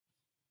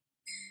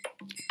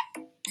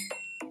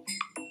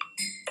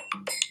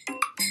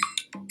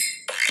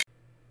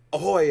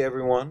Ahoy,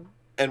 everyone,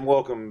 and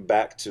welcome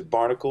back to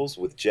Barnacles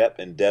with Jep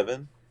and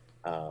Devin.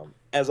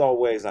 As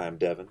always, I am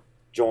Devin,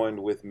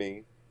 joined with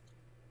me.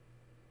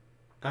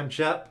 I'm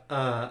Jep.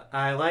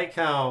 I like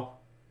how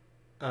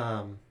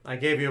I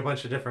gave you a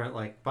bunch of different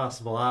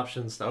possible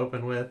options to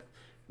open with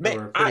that Man,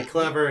 were pretty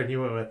clever, and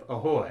you went with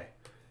ahoy.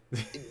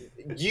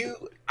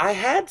 I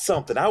had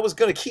something. I was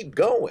gonna keep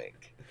going.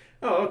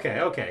 Oh,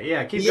 okay,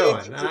 yeah, keep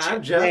Yeah, going.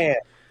 I'm Jep. man,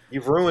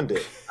 you've ruined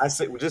it. I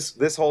said, just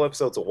this whole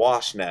episode's a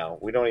wash now.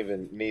 We don't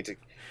even need to.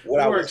 What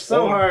We I worked was so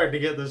going, hard to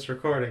get this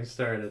recording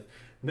started.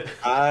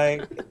 I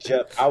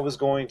was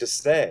going to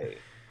say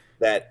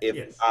that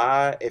Yes.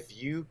 if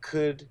you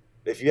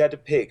had to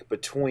pick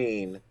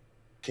between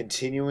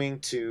continuing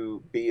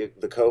to be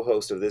the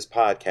co-host of this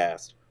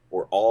podcast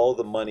or all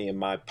the money in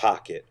my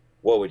pocket,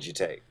 what would you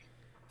take?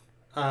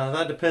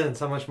 That depends.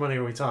 How much money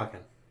are we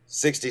talking?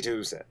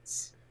 62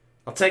 cents.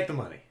 I'll take the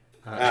money.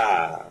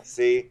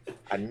 See,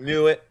 I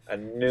knew it. I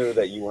knew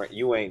that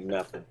you ain't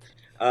nothing.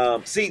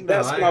 See, No,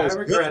 that's what I I was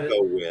regret gonna it.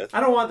 go with. I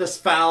don't want this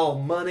foul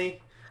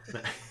money.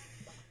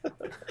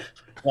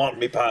 Want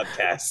me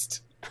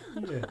podcast.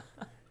 Yeah.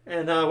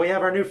 And we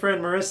have our new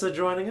friend Marissa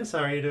joining us. How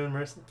are you doing,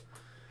 Marissa?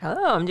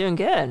 Hello, I'm doing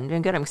good.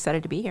 I'm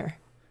excited to be here.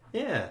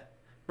 Yeah.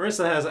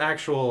 Marissa has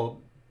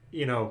actual,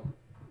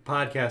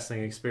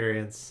 podcasting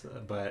experience,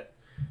 but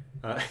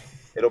uh,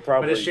 It'll but has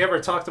probably. she ever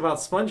talked about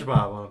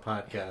SpongeBob on a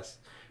podcast?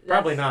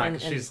 Probably not, And,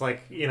 because and she's right.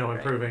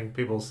 improving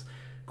people's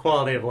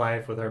quality of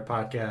life with her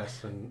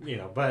podcast, and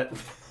but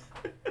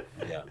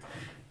Yeah.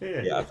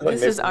 yeah, Yeah, I feel like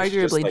This maybe is we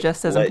should just arguably like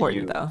just as let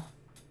important, you. though.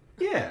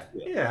 yeah,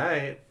 Yeah.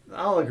 yeah.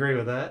 I'll agree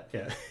with that.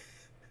 Yeah.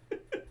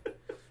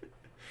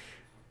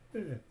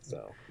 Yeah.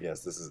 So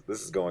yes, this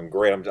is going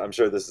great. I'm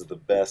sure this is the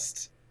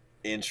best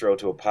intro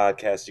to a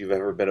podcast you've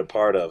ever been a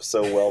part of.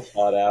 So well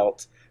thought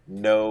out,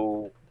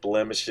 no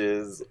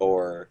blemishes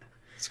or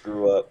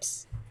screw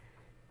ups.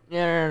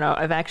 No.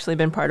 I've actually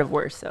been part of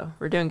worse, so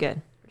we're doing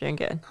good. We're doing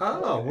good.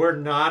 Oh, we're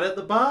not at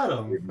the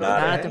bottom. We're We're not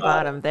not at at the the Okay.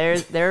 bottom.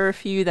 bottom. There are a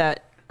few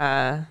that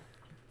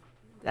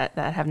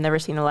have never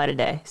seen the light of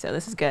day, so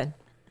this is good.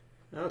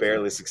 Okay.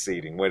 Barely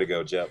succeeding. Way to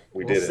go, Jeff.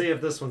 We We'll did see it.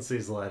 if this one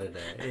sees the light of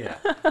day. Yeah.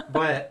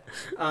 But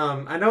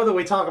I know that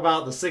we talk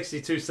about the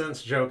 62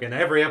 cents joke in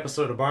every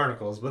episode of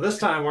Barnacles, but this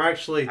time we're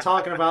actually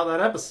talking about that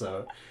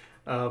episode,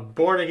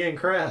 Born Again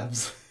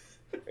Crabs.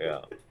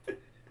 Yeah.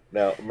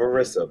 Now,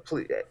 Marissa,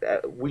 please,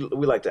 we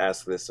like to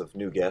ask this of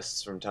new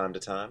guests from time to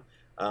time.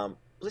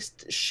 Please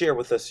share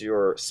with us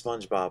your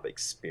SpongeBob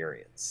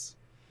experience.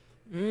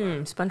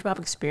 SpongeBob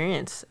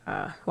experience.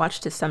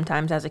 Watched it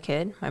sometimes as a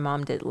kid. My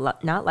mom did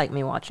not like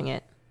me watching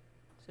it,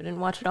 so I didn't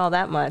watch it all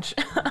that much.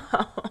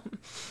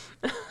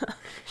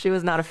 She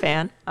was not a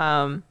fan.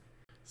 I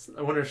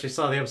wonder if she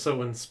saw the episode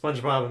when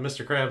SpongeBob and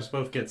Mr. Krabs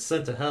both get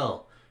sent to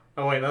hell.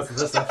 Oh, wait, that's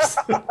this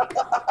episode.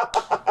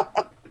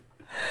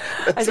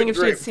 I That's a think if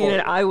she had great seen it,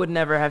 point. I would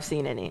never have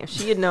seen any. If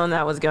she had known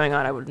that was going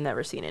on, I would have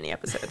never seen any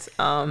episodes.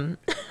 Yeah,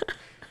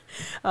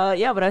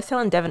 but I was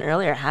telling Devin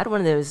earlier, I had one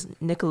of those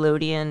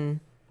Nickelodeon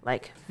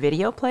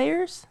video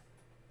players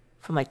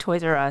from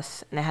Toys R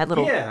Us, and it had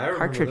little Yeah, I remember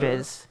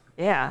cartridges.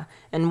 Yeah,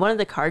 and one of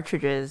the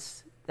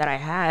cartridges that I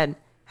had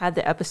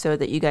the episode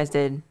that you guys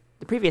did,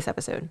 the previous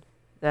episode,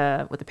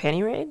 the with the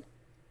panty raid.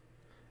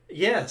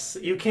 Yes,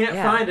 you can't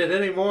Yeah. find it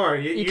anymore.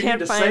 You You need can't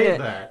to find save it,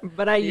 that.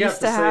 but I You used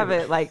to save have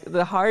it. it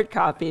the hard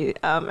copy.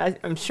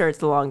 I'm sure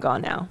it's long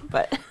gone now,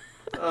 but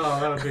Oh,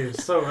 that would be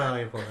so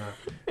valuable now.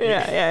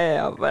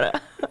 yeah.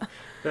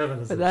 Devin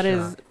is But in that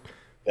is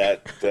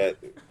shock. That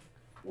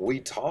we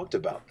talked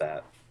about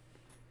that.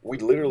 We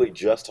literally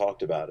just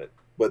talked about it.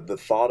 But the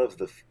thought of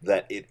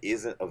that it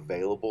isn't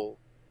available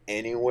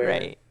anywhere,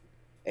 right.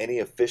 any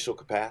official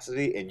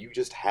capacity, and you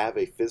just have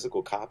a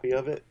physical copy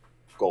of it,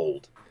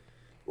 gold.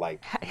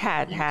 Like you could,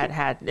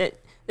 Had it.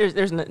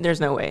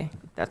 There's no way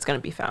that's gonna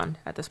be found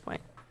at this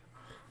point.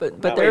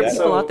 But no, there are yeah,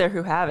 people So out there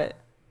who have it.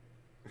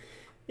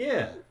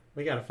 yeah,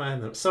 we gotta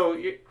find them.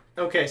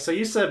 Okay, so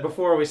you said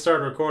before we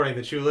started recording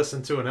that you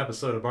listened to an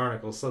episode of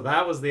Barnacles. So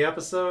that was the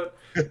episode.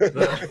 Yeah, that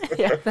was Out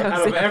of the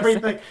episode.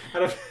 everything,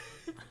 out of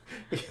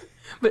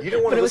But you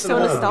don't want but to it was listen so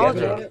to one together on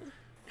nostalgic. it?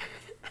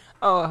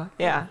 Oh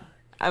yeah,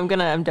 I'm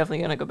definitely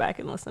gonna go back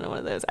and listen to one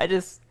of those. I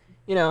just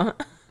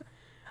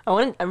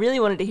I really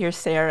wanted to hear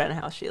Sarah and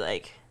how she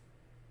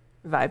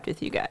vibed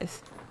with you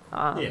guys.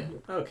 yeah,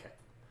 okay,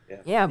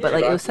 Yeah, but Yeah,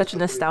 it I was such a completely-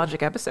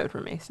 nostalgic episode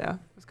for me, so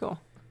it was cool.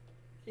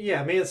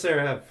 yeah. Me and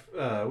Sarah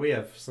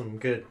have some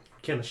good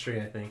chemistry,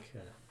 I think.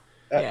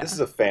 Yeah. This is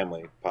a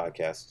family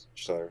podcast,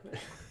 sir.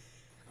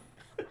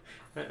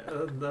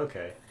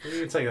 Okay, you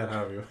can take that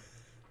however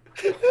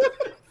you.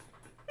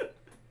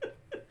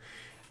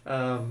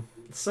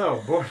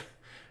 So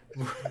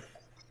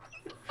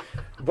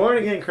born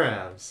again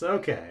crabs.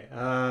 Okay,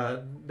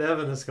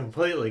 Devin is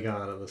completely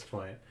gone at this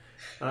point.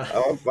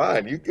 Oh, I'm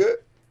fine. You good?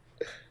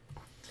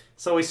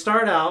 So we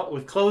start out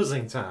with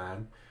closing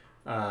time.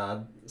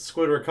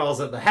 Squidward calls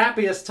it the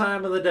happiest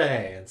time of the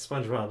day, and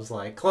SpongeBob's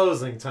like,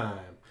 closing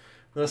time,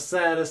 the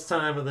saddest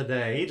time of the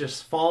day. He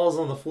just falls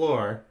on the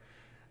floor.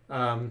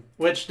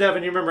 Which,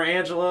 Devin, you remember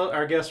Angela,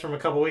 our guest from a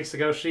couple weeks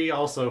ago? She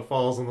also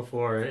falls on the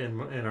floor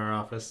in our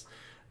office.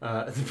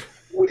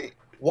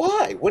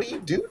 Why? What do you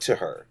do to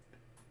her?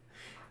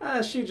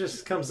 She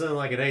just comes in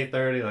like at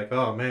 8:30, like,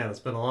 oh man, it's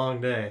been a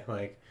long day.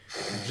 Like,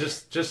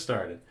 just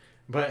started.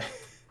 But,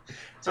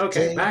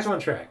 okay, back on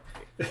track.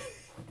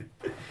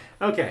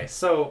 Okay,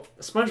 so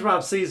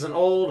SpongeBob sees an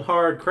old,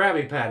 hard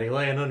Krabby Patty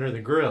laying under the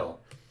grill.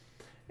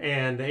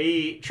 And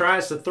he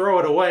tries to throw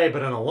it away,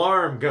 but an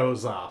alarm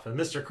goes off. And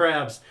Mr.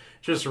 Krabs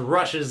just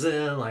rushes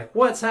in, like,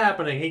 what's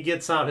happening? He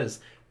gets out his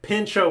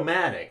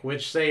Pinch-O-Matic,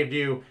 which saved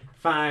you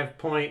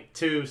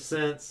 5.2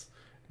 cents.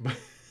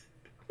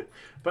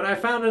 But I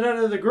found it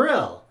under the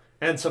grill.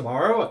 And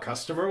tomorrow a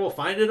customer will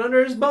find it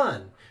under his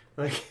bun.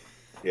 Like,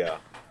 yeah.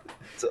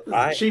 So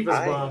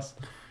cheapest boss.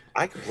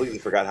 I completely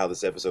forgot how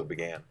this episode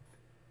began.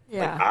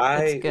 Yeah,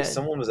 like good.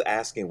 Someone was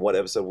asking what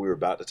episode we were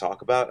about to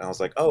talk about, and I was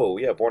like, "Oh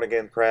yeah, Born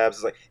Again Krabs."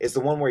 It's like it's the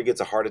one where he gets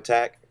a heart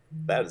attack.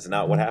 That is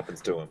not what happens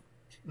to him.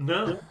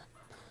 No,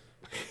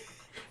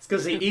 it's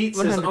because he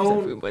eats his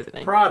own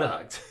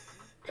product.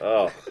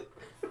 Oh,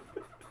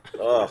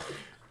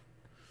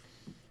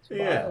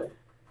 yeah.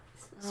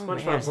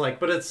 SpongeBob's like,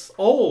 but it's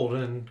old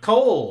and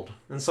cold,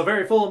 and so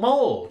very full of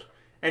mold,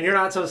 and you're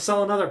not to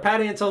sell another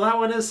patty until that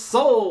one is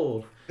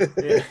sold.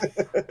 Yeah.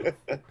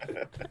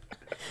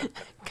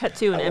 Cut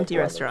to an empty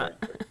restaurant.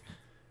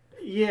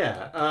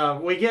 Yeah,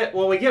 we get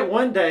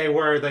one day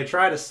where they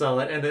try to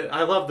sell it, and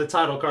I love the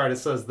title card. It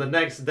says the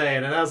next day,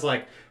 and it has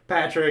like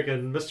Patrick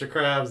and Mr.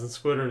 Krabs and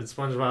Squidward and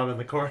SpongeBob in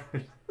the corner.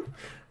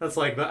 That's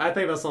like I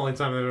think that's the only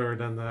time they've ever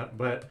done that.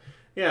 But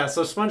yeah,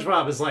 so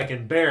SpongeBob is like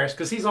embarrassed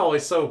because he's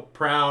always so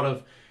proud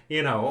of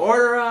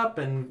order up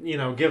and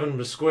giving them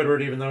to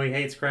Squidward even though he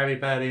hates Krabby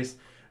Patties.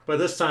 But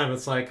this time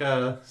it's like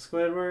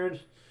Squidward,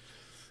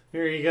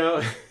 here you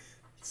go.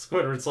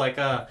 Squidward's like,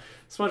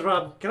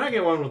 SpongeBob, can I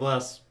get one with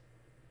less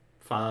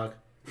fog?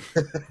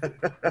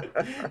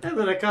 And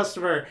then a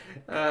customer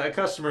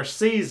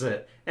sees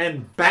it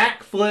and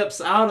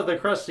backflips out of the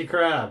Krusty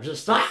Krab.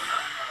 Just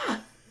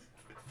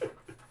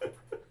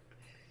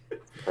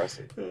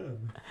impressive.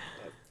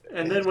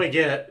 And then we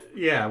get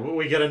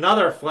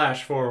another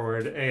flash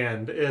forward,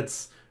 and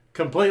it's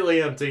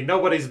completely empty.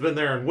 Nobody's been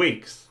there in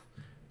weeks.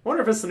 I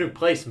wonder if it's the new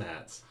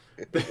placemats.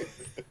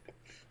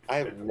 I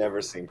have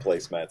never seen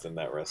placemats in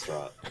that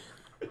restaurant.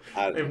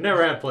 They've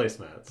never had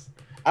placemats.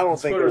 I don't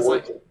think they're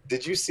working.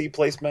 Did you see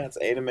placemats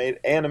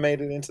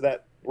animated into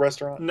that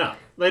restaurant? No,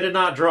 they did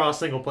not draw a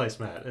single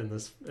placemat in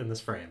this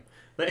frame.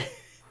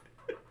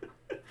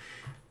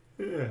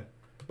 Yeah.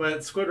 But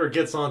Squidward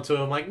gets onto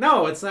him like,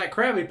 no, it's that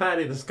Krabby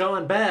Patty that's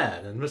gone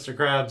bad. And Mr.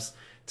 Krabs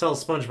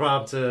tells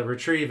SpongeBob to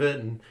retrieve it,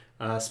 and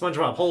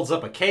SpongeBob holds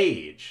up a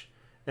cage.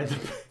 And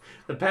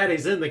the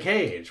patty's in the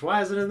cage.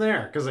 Why is it in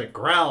there? Because it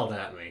growled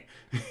at me.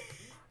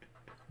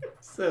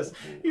 Says,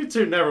 you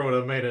two never would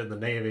have made it in the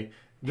Navy.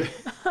 Not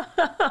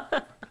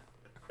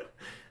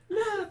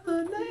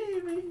the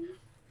Navy.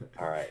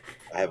 All right,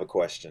 I have a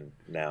question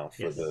now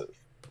for Yes.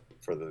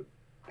 for the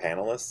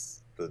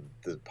panelists, the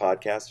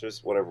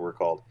podcasters, whatever we're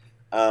called.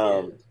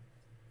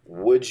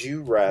 Would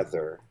you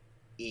rather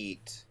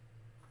eat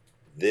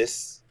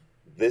this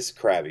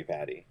Krabby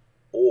Patty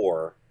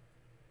or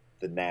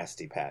the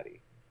Nasty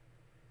Patty?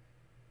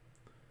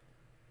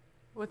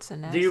 What's the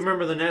nasty? Do you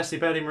remember the Nasty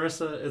Patty,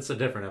 Marissa? It's a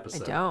different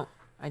episode.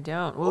 I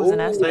don't. What was the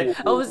nasty? They-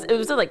 It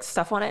was like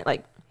stuff on it,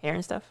 like hair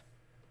and stuff.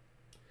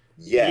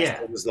 Yes,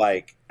 Yeah. it was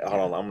like,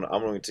 hold on,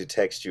 I'm going to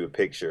text you a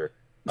picture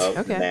of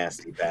the Okay.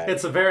 Nasty Patty.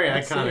 It's a very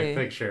Let's iconic see.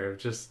 picture,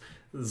 just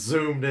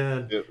zoomed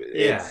in.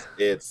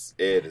 It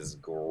is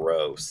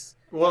gross.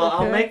 Well,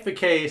 I'll Okay. make the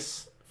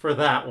case for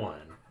that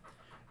one.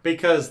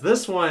 Because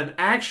this one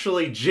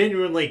actually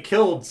genuinely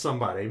killed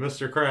somebody,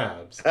 Mr.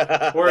 Krabs.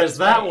 Whereas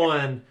that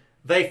one,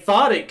 they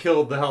thought it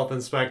killed the health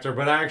inspector,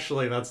 but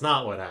actually that's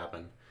not what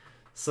happened.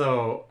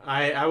 So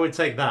I would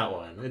take that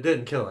one. It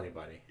didn't kill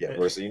anybody. Yeah,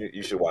 Marissa,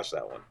 you should watch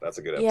that one. That's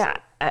a good episode.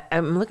 Yeah,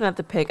 I'm looking at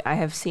the pic. I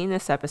have seen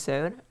this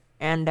episode,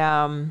 and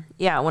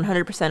yeah,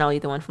 100% I'll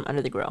eat the one from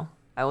under the grill.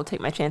 I will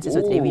take my chances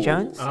with Davy Ooh.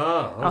 Jones.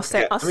 Oh, okay. I'll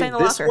stay. I'll I stay mean, in the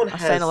this locker. one I'll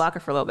stay in the has- locker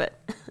for a little bit.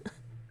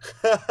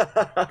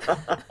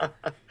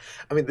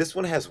 I mean, this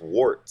one has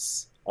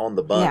warts on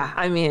the bun. Yeah,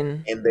 I mean,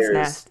 And it's there's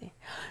nasty.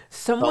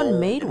 Someone Bone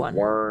made and one,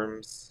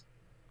 Worms.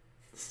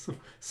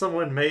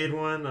 Someone made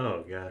one?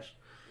 Oh, gosh.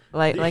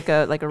 like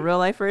a real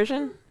life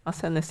version. I'll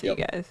send this to you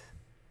Yep. guys.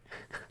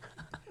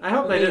 I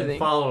hope they didn't Amazing.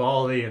 follow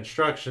all the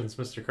instructions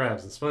Mr.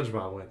 Krabs and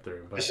SpongeBob went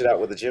through. Fish But it out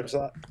with a gym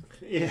sock.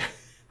 yeah.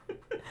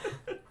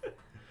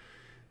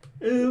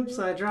 Oops,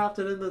 I dropped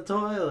it in the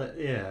toilet.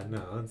 Yeah,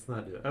 no, let's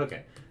not do that.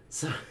 Okay.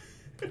 So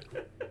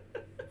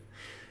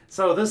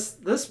So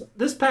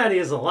this patty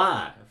is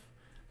alive.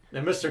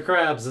 And Mr.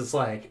 Krabs is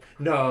like,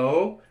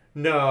 no,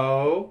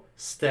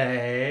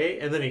 stay.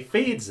 And then he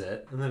feeds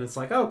it. And then it's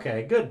like,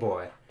 okay, good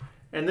boy.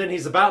 And then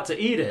he's about to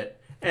eat it.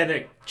 And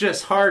it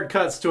just hard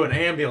cuts to an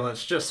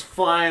ambulance just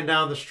flying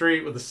down the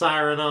street with the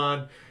siren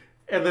on.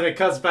 And then it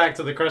cuts back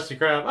to the Krusty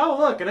Krab. Oh,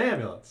 look, an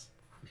ambulance.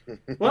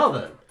 Well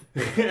then.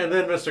 And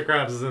then Mr.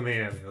 Krabs is in the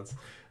ambulance.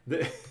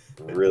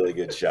 Really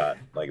good shot.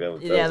 Like that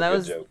was Yeah, a that good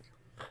was- joke.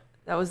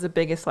 That was the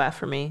biggest laugh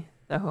for me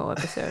the whole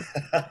episode.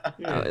 Yeah.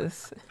 That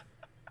was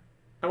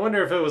I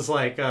wonder if it was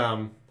like,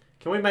 can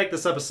we make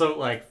this episode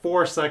like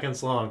 4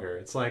 seconds longer?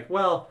 It's like,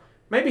 well,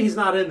 maybe he's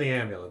not in the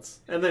ambulance,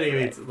 and then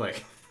he eats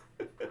like.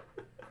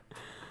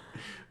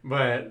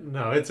 But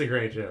no, it's a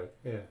great joke.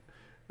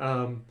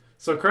 Yeah.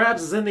 So Krabs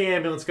is in the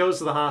ambulance, goes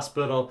to the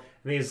hospital,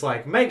 and he's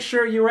like, "Make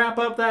sure you wrap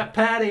up that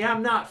patty.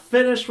 I'm not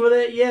finished with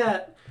it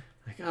yet."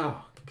 Like,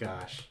 oh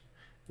gosh.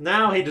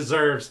 Now he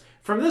deserves.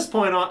 From this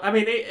point on, I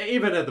mean,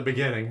 even at the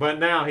beginning, but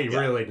now he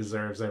really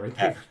deserves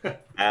everything.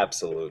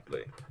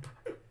 Absolutely.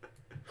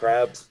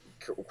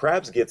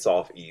 Krabs gets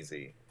off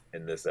easy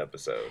in this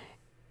episode.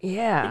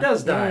 yeah. He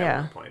does die Yeah. at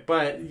one point,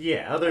 but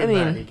yeah, other than I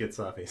that, mean- he gets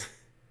off easy.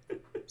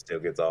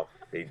 Still gets off.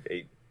 He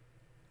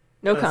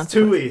No That's consequence.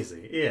 too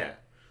easy. Yeah,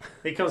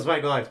 he comes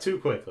back to life too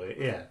quickly.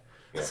 Yeah.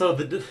 So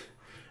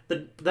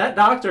that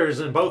doctor is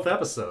in both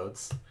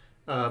episodes,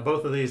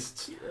 both of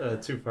these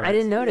two parts. I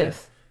didn't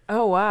notice.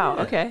 Oh wow.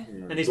 Yeah. Okay.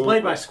 And he's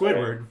played by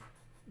Squidward.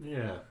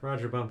 Yeah,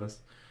 Roger Bumpus.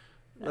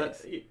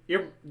 Nice.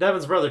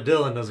 Devin's brother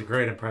Dylan does a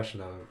great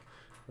impression of him.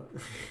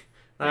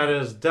 That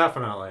is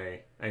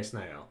definitely a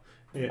snail.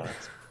 Yeah.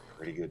 That's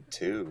pretty good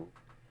too.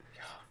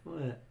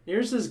 Well,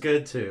 yours is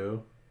good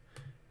too,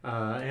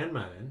 and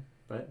mine.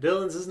 But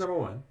Dylan's is number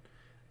one.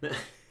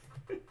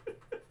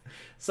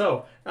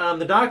 So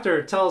the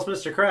doctor tells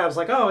Mr. Krabs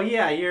like, "Oh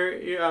yeah,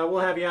 we'll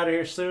have you out of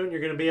here soon.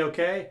 You're gonna be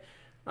okay.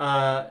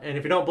 And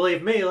if you don't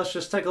believe me, let's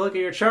just take a look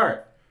at your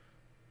chart."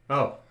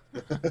 Oh,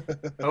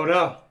 oh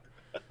no,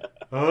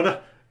 oh no,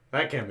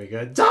 that can't be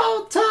good.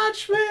 Don't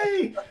touch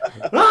me!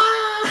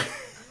 Ah!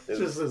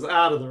 Just is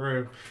out of the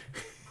room.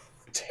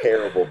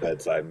 Terrible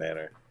bedside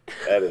manner.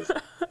 That is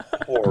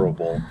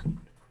horrible.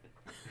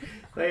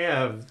 They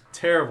have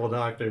terrible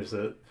doctors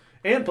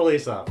and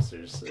police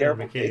officers. in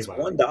Terrible. Bikini It's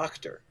Bottom. one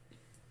doctor.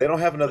 They don't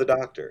have another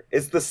doctor.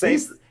 It's the same.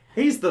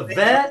 He's the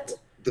vet.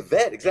 The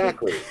vet,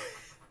 exactly.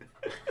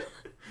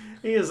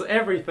 He is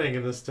everything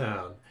in this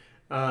town.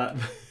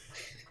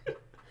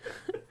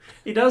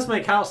 He does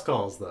make house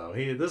calls though.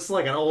 This is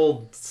like an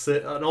old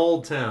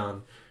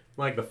town,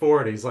 like the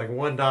 40s. Like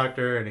one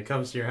doctor, and he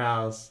comes to your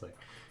house. Like,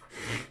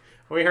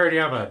 we heard you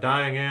have a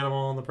dying animal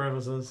on the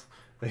premises.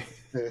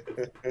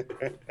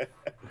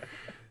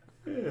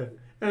 Yeah.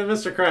 And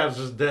Mr. Krabs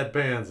just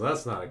deadpans.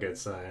 That's not a good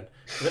sign.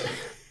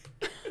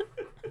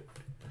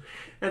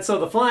 And so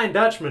the Flying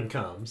Dutchman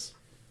comes.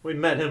 We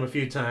met him a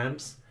few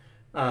times.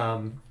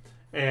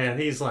 And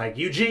he's like,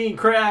 "Eugene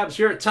Krabs,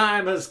 your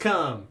time has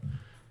come."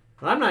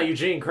 "I'm not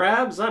Eugene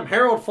Krabs. I'm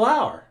Harold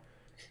Flower."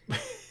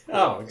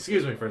 Oh,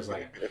 excuse me for a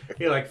second.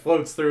 He like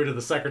floats through to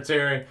the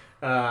secretary.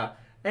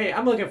 "Hey,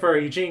 I'm looking for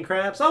Eugene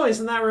Krabs." "Oh, he's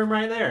in that room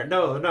right there."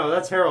 No,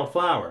 that's Harold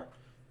Flower."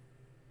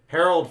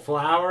 "Harold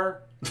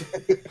Flower?"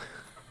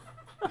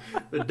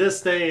 The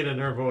disdain in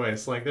her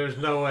voice. Like, there's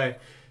no way.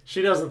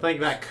 She doesn't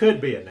think that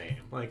could be a name.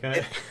 Like,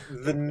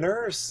 The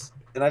nurse,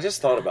 and I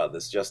just thought about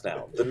this just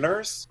now. The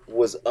nurse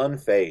was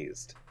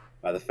unfazed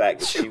by the fact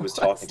that she was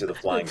talking to the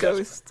Flying Dutchman.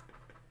 ghost.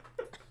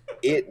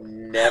 It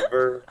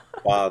never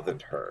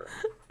bothered her.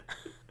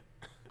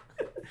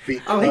 he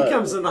Because-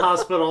 comes in the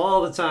hospital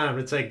all the time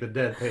to take the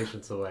dead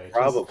patients away.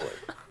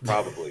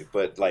 Probably,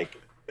 but like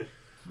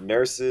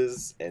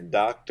nurses and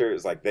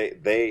doctors, like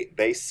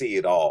they see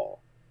it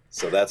all,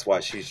 so that's why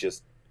she's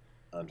just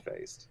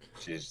unfazed.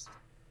 She's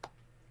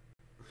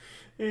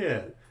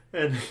Yeah,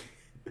 and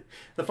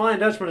the Flying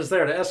Dutchman is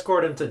there to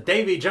escort him to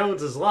Davy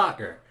Jones's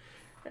locker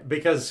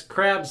because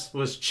Krabs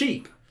was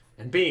cheap,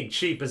 and being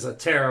cheap is a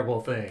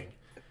terrible thing.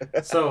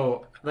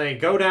 So they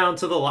go down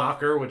to the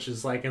locker, which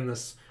is like in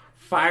this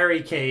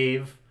fiery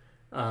cave.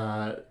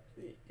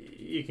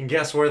 You can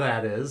guess where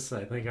that is.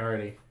 I think I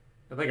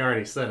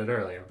already said it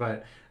earlier,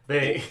 but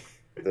they.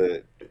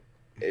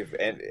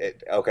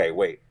 Okay,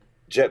 wait,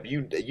 Jep,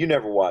 you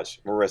never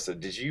watched. Marissa,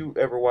 did you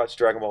ever watch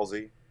Dragon Ball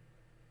Z?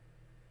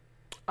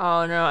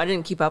 Oh no, I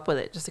didn't keep up with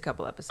it. Just a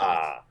couple episodes.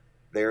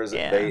 There's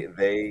Yeah.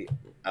 they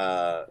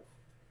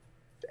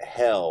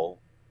Hell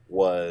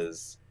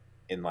was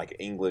in like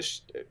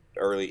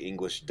early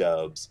English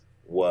dubs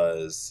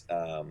was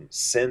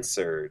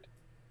censored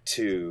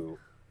to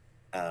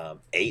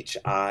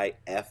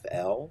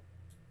HIFL.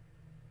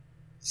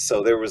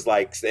 So there was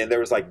like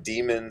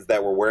demons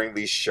that were wearing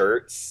these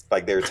shirts,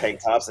 like they were tank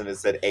tops, and it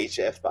said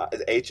HIFL,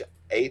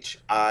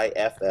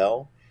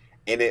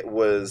 and it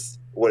was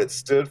what it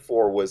stood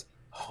for was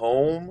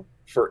Home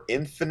for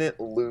Infinite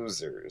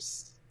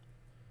Losers.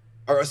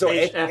 Or so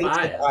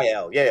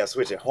HFIL. Yeah,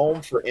 switch it.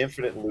 Home for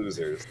Infinite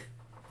Losers.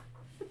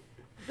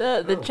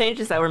 The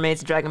changes that were made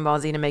to Dragon Ball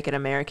Z to make it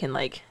American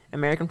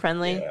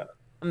friendly, Yeah.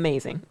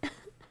 amazing.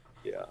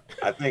 Yeah.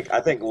 I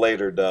think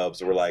later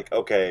dubs were like,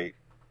 okay,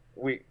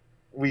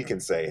 we can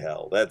say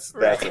hell. That's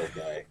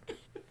okay.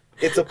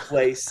 It's a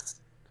place.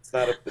 It's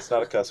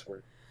not a cuss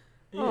word.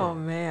 Oh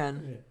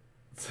man,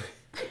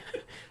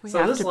 we So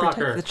have this to locker-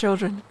 protect the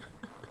children.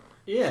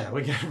 Yeah,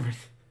 we got.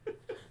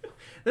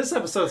 This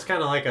episode's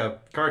kind of like a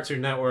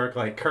Cartoon Network,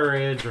 like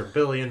Courage or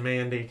Billy and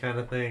Mandy kind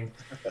of thing.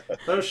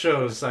 Those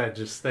shows I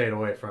just stayed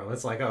away from.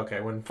 It's like,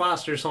 okay, when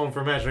Foster's Home for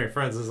Imaginary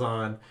Friends is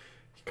on,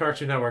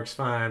 Cartoon Network's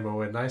fine, but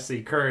when I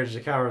see Courage the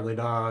Cowardly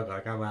Dog,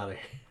 like, I'm out of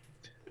here.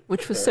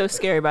 Which was so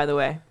scary, by the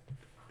way.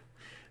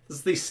 This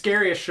is the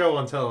scariest show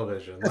on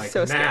television. Like,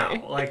 so now.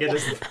 scary. Like, it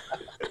is.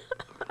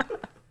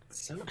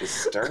 So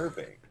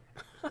disturbing.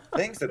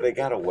 Things that they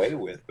got away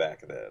with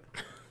back then.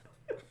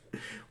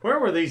 Where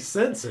were these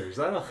censors?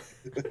 I don't.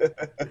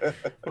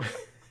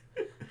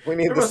 We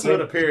need There the must have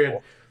been a same period.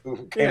 people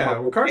who came Yeah,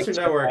 up with Cartoon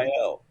Network.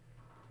 HIL.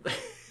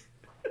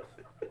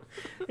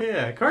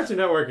 Yeah, Cartoon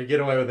Network could get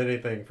away with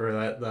anything for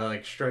that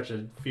like stretch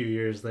of few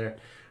years there.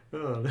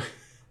 Oh.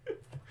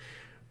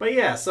 But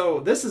yeah, so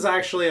this is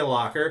actually a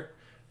locker.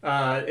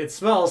 It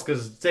smells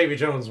because Davy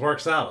Jones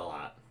works out a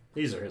lot.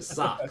 These are his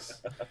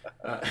socks.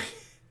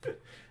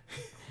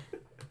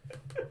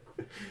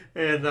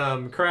 And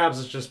Krabs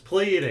is just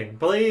pleading,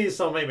 please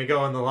don't make me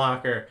go in the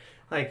locker.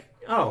 Like,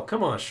 oh,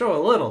 come on, show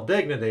a little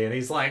dignity. And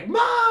he's like,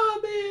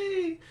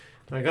 Mommy!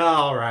 Like,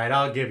 all right,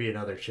 I'll give you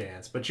another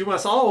chance. But you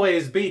must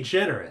always be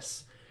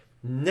generous.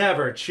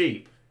 Never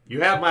cheap.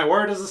 You have my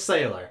word as a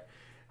sailor.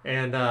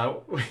 And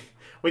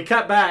we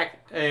cut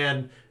back,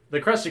 and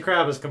the Krusty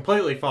Krab has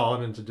completely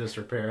fallen into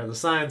disrepair. The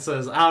sign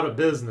says, out of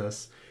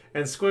business.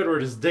 And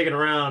Squidward is digging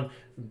around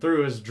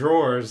through his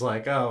drawers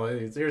like, oh,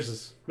 here's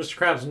this Mr.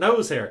 Krabs'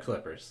 nose hair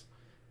clippers.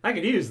 I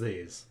could use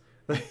these.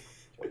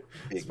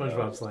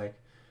 SpongeBob's like,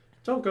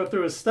 don't go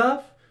through his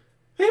stuff.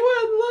 He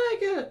wouldn't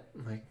like it.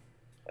 I'm like,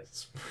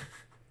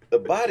 The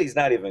body's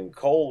not even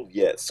cold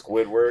yet,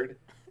 Squidward.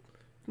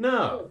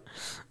 no.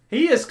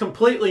 He has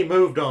completely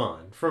moved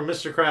on from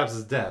Mr.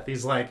 Krabs' death.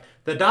 He's like,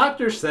 the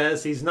doctor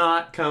says he's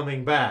not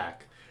coming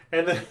back.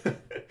 And then,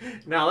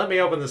 now let me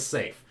open the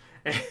safe.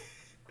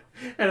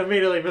 And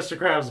immediately Mr.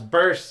 Krabs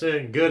bursts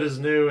in, good as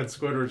new, and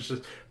Squidward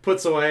just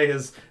puts away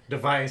his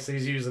device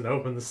he's using to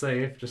open the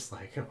safe, just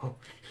like, oh.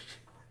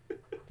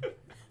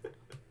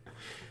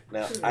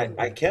 Now,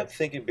 I kept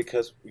thinking,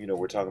 because,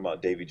 we're talking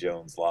about Davy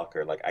Jones'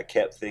 locker, like, I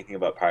kept thinking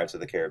about Pirates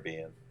of the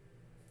Caribbean,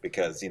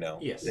 because,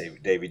 Yes.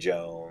 Davy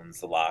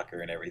Jones, the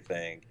locker, and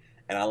everything.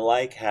 And I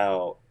like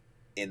how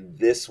in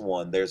this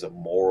one there's a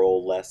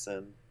moral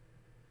lesson.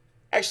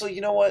 Actually,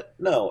 you know what?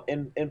 No,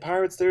 in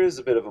Pirates there is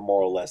a bit of a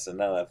moral lesson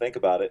now that I think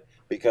about it,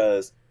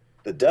 because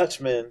the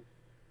Dutchman,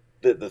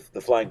 the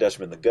Flying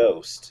Dutchman, the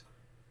ghost,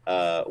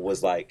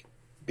 was like,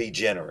 be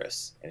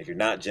generous, and if you're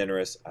not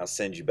generous, I'll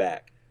send you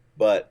back.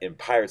 But in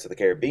Pirates of the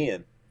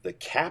Caribbean, the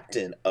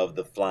captain of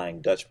the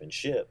Flying Dutchman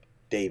ship,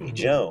 Davy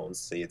Jones,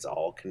 see, it's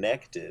all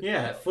connected.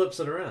 Yeah, it flips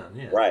it around,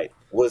 yeah. Right,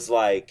 was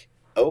like,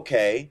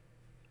 okay,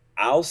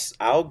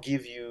 I'll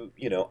give you,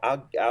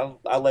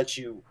 I'll let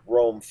you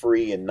roam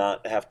free and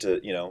not have to,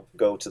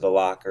 go to the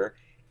locker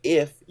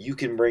if you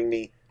can bring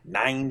me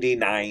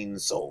 99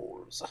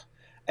 souls.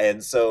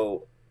 And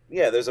so,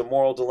 yeah, there's a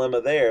moral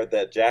dilemma there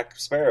that Jack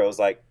Sparrow's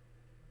like,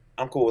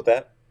 I'm cool with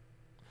that.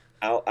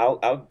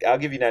 I'll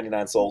give you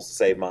 99 souls to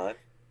save mine.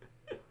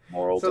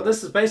 Moral So dilemma.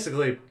 this is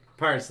basically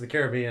Pirates of the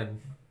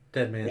Caribbean,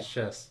 Dead Man's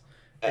Chest,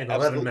 in 11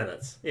 Absolutely.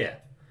 minutes. Yeah.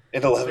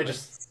 In 11 They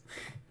minutes.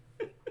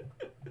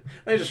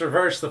 they just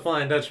reversed the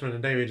Flying Dutchman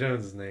and Davy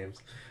Jones'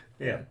 names.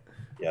 Yeah.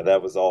 Yeah,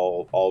 that was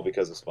all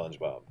because of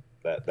SpongeBob.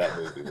 That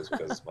movie was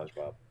because of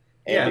SpongeBob.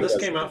 And Yeah, this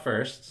because- came out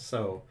first,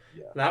 so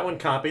Yeah. that one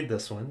copied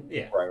this one.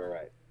 Yeah.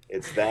 Right.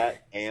 It's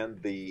that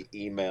and the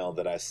email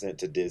that I sent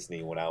to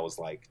Disney when I was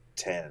like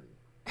 10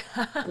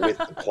 with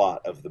the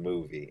plot of the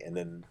movie, and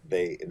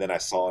then I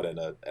saw it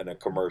in a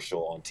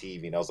commercial on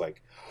TV, and I was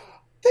like,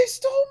 they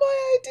stole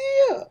my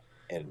idea.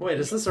 And Wait,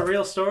 is this a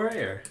real story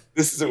or?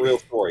 this is a real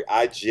story.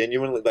 I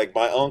genuinely, like,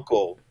 my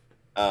uncle,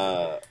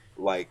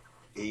 like,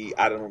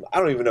 I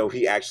don't even know if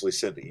he actually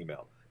sent the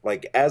email.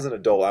 Like, as an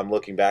adult, I'm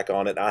looking back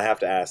on it, and I have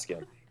to ask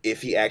him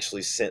if he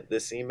actually sent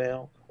this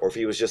email, or if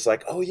he was just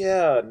like, oh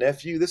yeah,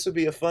 nephew, this would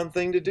be a fun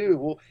thing to do.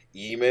 We'll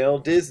email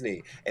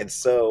Disney. And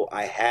so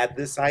I had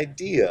this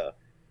idea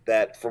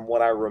that, from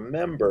what I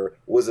remember,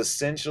 was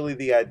essentially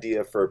the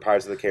idea for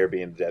Pirates of the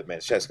Caribbean Dead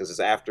Man's Chest, because it's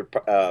after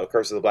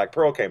Curse of the Black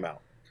Pearl came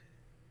out.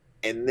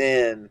 And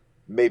then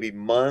maybe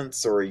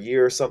months or a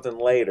year or something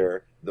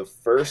later, the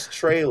first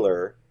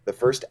trailer, the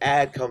first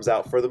ad comes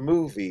out for the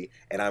movie,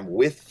 and I'm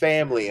with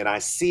family, and I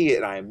see it,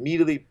 and I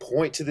immediately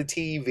point to the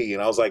TV,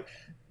 and I was like,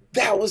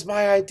 that was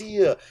my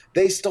idea.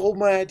 They stole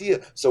my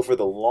idea. So for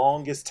the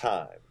longest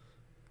time,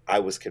 I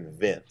was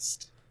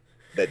convinced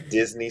that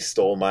Disney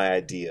stole my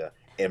idea,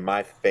 and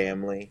my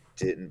family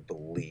didn't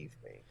believe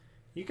me.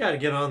 You got to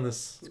get on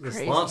this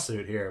crazy.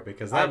 lawsuit here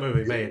because that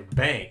movie made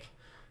bank.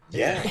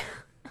 Yeah.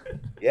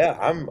 Yeah,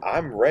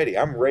 I'm ready.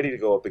 I'm ready to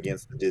go up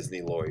against the Disney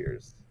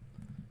lawyers.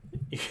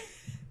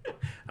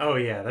 Oh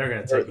yeah, they're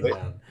gonna take you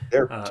down.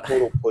 They're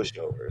total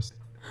pushovers.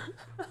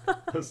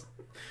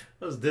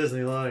 Those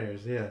Disney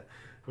lawyers, yeah.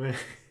 Man.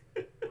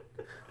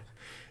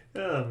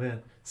 Oh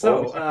man.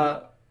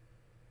 So,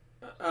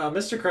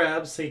 Mr.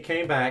 Krabs, he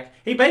came back.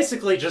 He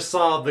basically just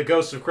saw the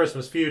Ghost of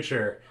Christmas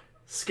Future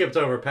skipped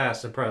over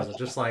past and present.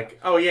 Just like,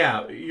 oh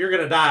yeah, you're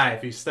going to die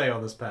if you stay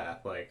on this path.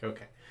 Like,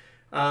 okay.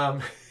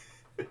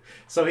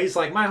 So he's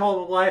like, my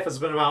whole life has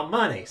been about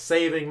money,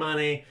 saving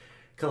money,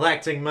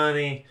 collecting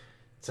money,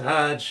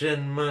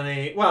 touching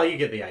money. Well, you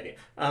get the idea.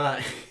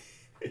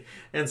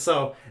 And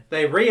so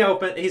they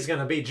reopen. He's going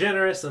to be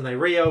generous, and they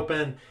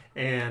reopen.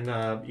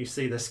 And you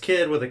see this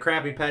kid with a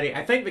Krabby Patty.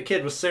 I think the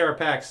kid was Sarah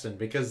Paxton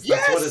because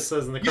that's what it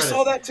says in the credits. You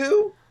saw that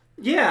too?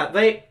 Yeah,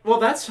 well,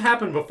 that's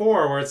happened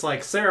before where it's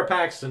like Sarah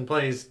Paxton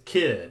plays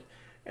kid.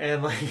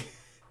 And like,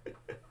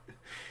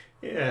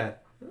 yeah,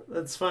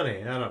 that's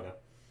funny. I don't know.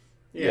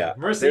 Yeah.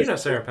 Marissa, you know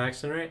Sarah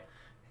Paxton, right?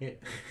 Yeah.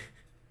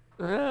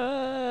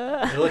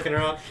 You're looking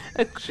her up.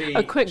 A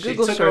quick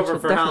Google took search over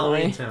for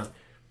definitely. Halloween Town.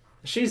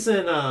 She's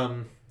in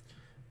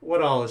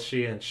what all is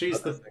she in? She's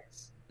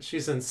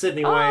in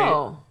Sydney White.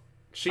 Oh,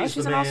 She's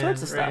she's the in man, all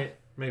sorts of right? stuff.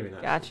 Maybe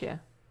not.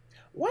 Gotcha.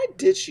 Why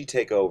did she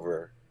take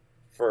over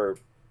for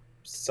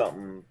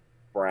something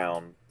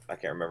Brown? I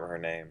can't remember her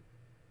name.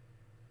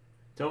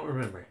 Don't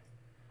remember.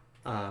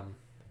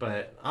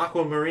 But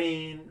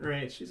Aquamarine,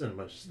 right? She's in a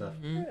bunch of stuff.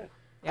 Mm-hmm. Yeah.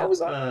 Yep.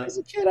 As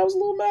a kid, I was a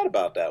little mad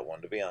about that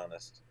one, to be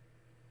honest.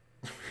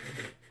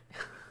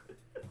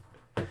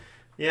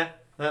 Yeah,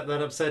 that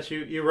upset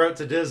you. You wrote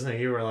to Disney.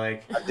 You were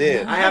like, I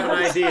did. I have an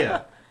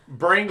idea.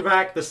 Bring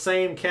back the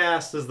same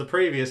cast as the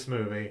previous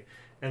movie.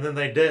 And then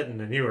they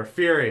didn't, and you were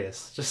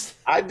furious.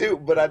 I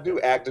do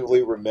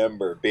actively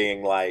remember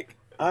being like,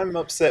 I'm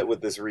upset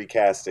with this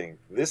recasting.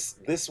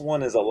 This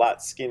one is a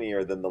lot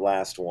skinnier than the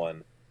last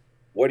one.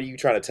 What are you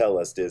trying to tell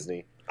us,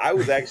 Disney? I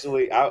was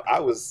actually I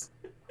was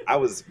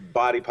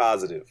body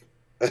positive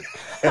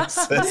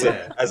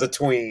as a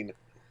tween.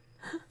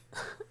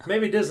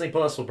 Maybe Disney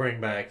Plus will bring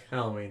back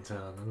Halloween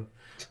Town.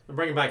 They're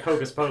bringing back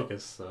Hocus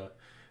Pocus.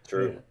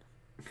 True.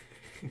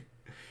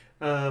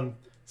 Yeah.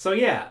 So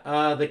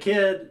yeah, the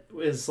kid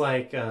is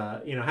like,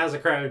 has a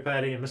Krabby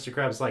Patty, and Mr.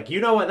 Krabs like,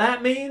 you know what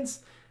that means?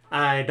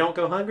 I don't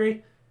go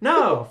hungry?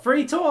 No,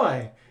 free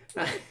toy.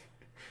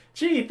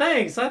 Gee,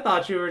 thanks. I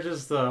thought you were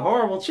just a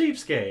horrible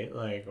cheapskate.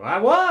 Like, well, I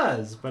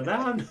was, but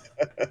now I'm...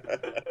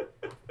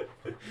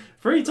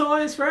 Free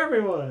toys for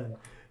everyone.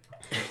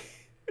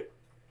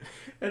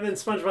 And then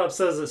SpongeBob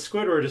says that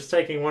Squidward is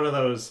taking one of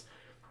those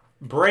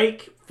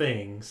break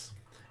things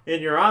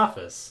in your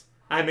office.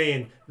 I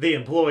mean, the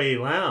employee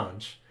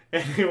lounge.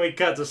 And then we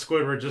cut to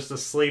Squidward just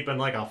asleep in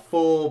like a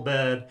full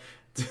bed.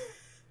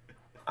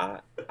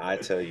 I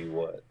tell you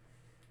what,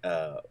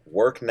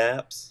 work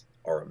naps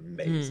are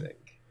amazing.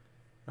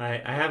 I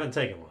haven't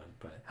taken one,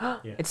 but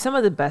yeah. It's some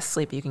of the best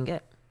sleep you can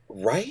get.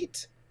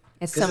 Right?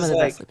 It's some of the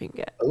best sleep you can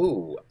get.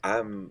 Oh,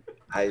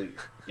 I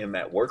am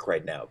at work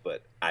right now,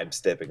 but I'm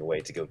stepping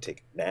away to go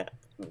take a nap.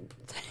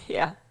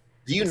 Yeah.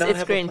 Do you It's, not it's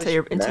have great a place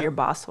until to nap? your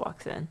boss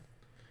walks in.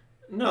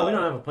 No, we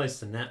don't have a place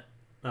to nap.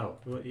 Oh,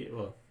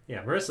 well,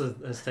 yeah,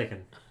 Marissa has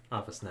taken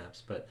office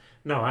naps, but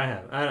no, I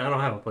haven't. I don't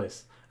have a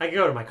place. I could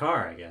go to my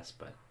car, I guess,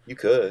 but... You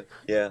could,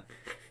 yeah.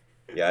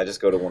 Yeah, I just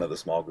go to one of the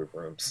small group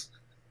rooms.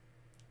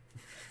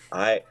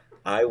 I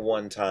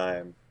one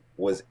time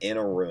was in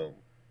a room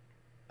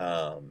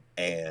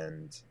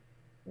and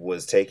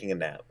was taking a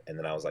nap, and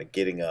then I was like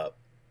getting up,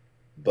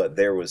 but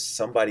there was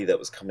somebody that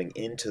was coming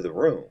into the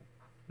room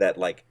that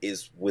like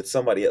is with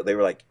somebody else. They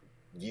were like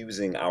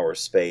using our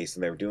space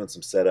and they were doing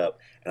some setup,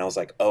 and I was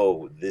like,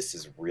 oh, this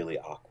is really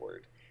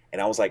awkward.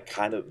 And I was like,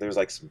 there's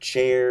like some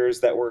chairs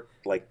that were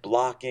like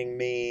blocking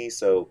me,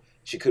 so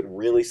she couldn't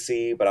really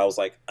see, but I was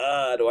like,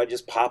 do I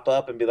just pop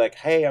up and be like,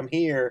 hey, I'm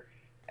here?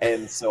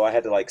 And so I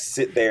had to like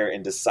sit there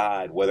and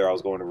decide whether I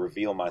was going to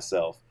reveal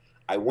myself.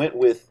 I went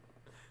with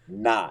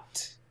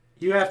not.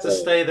 You have to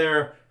stay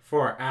there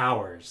for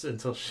hours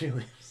until she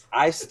leaves.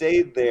 I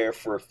stayed there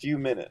for a few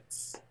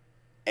minutes,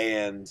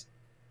 and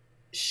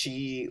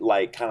she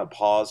like kind of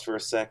paused for a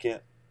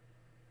second,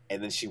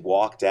 and then she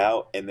walked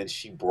out, and then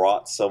she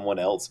brought someone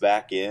else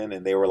back in,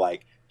 and they were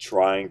like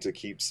trying to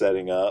keep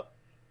setting up.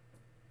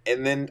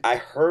 And then I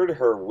heard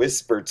her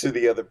whisper to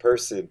the other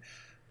person,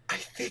 I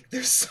think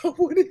there's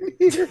someone in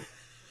here.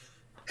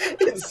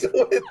 And so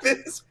at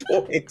this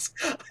point,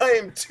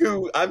 I'm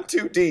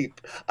too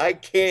deep. I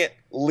can't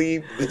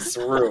leave this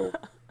room.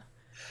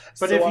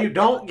 But So if you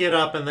don't get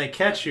up and they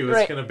catch you,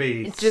 it's going to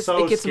be It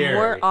gets scary.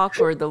 more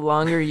awkward the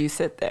longer you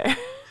sit there.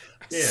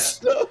 Yeah.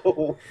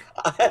 So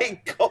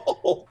I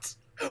called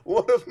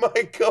one of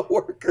my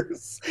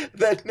coworkers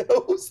that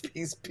knows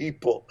these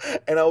people,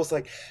 and I was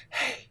like,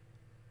 hey,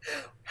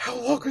 how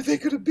long are they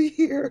going to be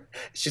here?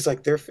 She's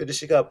like, they're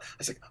finishing up. I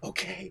was like,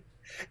 okay,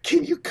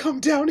 can you come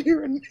down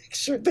here and make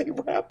sure they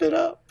wrap it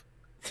up?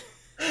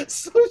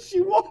 So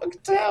she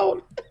walked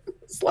down.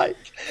 It's like,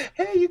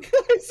 hey, you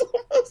guys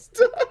almost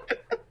done.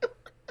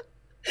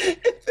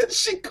 And then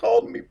she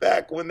called me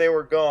back when they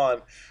were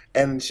gone.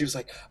 And she was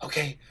like,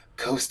 okay,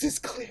 coast is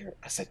clear.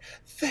 I said,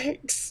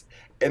 thanks.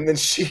 And then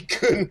she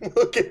couldn't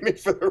look at me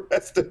for the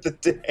rest of the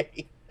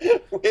day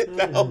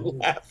without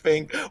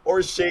laughing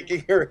or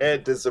shaking her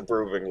head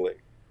disapprovingly.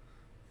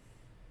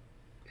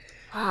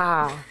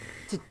 Wow.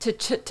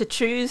 To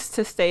choose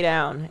to stay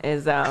down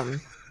is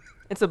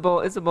it's a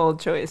bold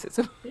choice.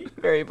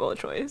 Very bold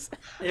choice.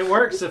 It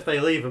works if they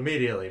leave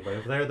immediately, but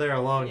if they're there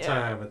a long Yeah.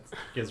 time, it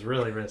gets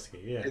really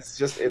risky. Yeah. It's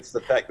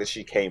the fact that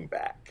she came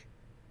back.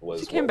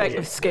 She came what back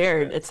was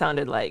scared, it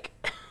sounded like.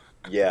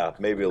 Yeah,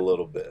 maybe a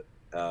little bit.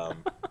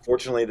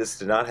 Fortunately, this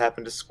did not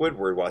happen to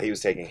Squidward while he was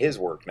taking his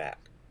work nap.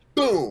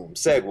 Boom!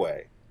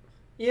 Segue.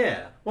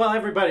 Yeah. Well,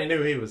 everybody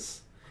knew he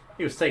was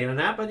taking a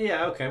nap, but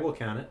yeah, okay, we'll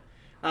count it.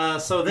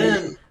 So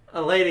then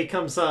a lady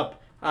comes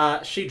up.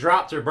 She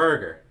dropped her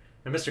burger,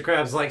 and Mr.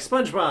 Krabs like,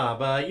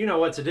 SpongeBob, you know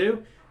what to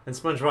do. And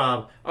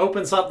SpongeBob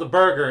opens up the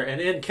burger, and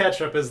in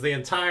ketchup is the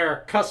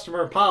entire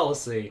customer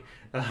policy.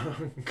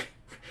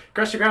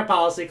 Krusty Krab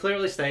policy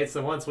clearly states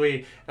that once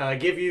we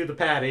give you the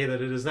patty,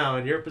 that it is now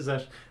in your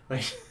possession.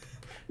 Like,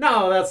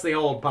 no, that's the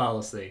old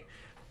policy.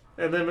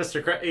 And then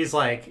Mr. Krabs, he's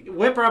like,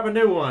 whip her up a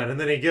new one, and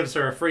then he gives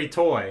her a free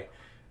toy.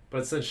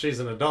 But since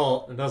she's an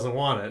adult and doesn't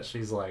want it,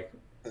 she's like,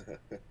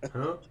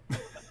 huh?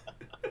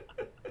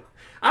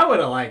 I would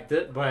have liked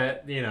it,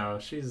 but, you know,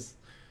 she's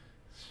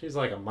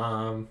like a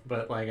mom,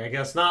 but, like, I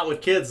guess not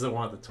with kids that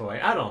want the toy.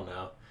 I don't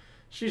know.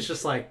 She's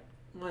just like,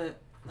 what?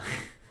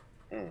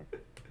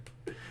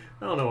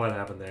 I don't know what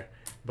happened there,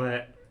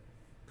 but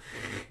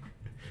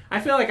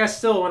I feel like I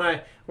still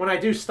when I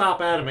do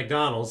stop at a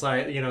McDonald's,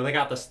 they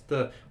got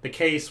the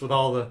case with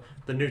all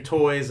the new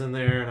toys in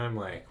there, and I'm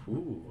like,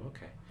 ooh,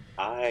 okay.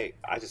 I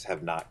just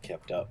have not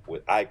kept up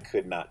with. I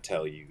could not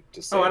tell you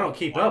to say. Oh, I don't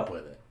keep up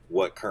with it.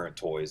 What current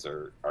toys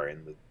are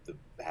in the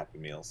Happy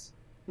Meals?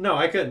 No,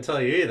 I couldn't tell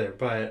you either.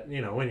 But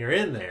you know, when you're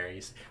in there,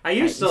 I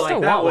used to you like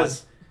still that want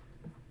was,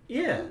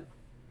 yeah.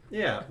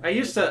 Yeah, I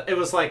used to. It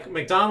was like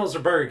McDonald's or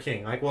Burger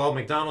King. Like, well,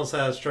 McDonald's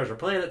has Treasure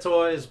Planet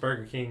toys.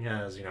 Burger King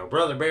has, you know,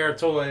 Brother Bear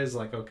toys.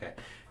 Like, okay,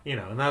 you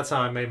know, and that's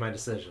how I made my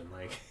decision.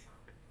 Like,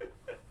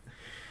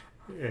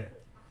 yeah.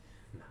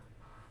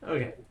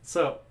 Okay,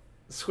 so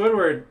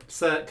Squidward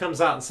comes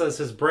out and says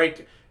his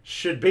break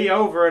should be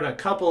over in a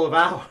couple of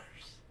hours.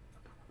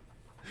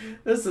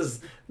 This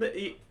is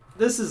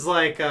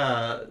like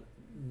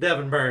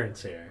Devin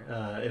Burns here.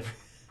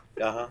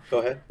 Go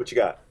ahead. What you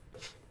got?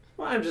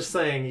 Well, I'm just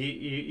saying,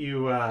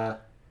 you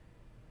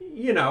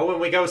know, when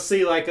we go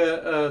see like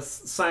a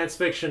science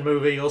fiction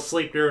movie, you'll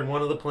sleep during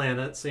one of the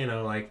planets. You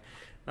know, like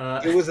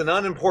It was an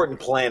unimportant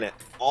planet.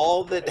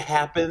 All that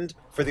happened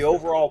for the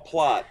overall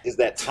plot is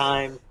that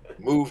time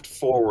moved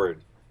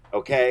forward.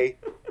 Okay,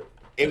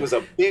 it was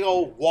a big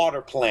old water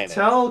planet.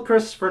 Tell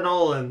Christopher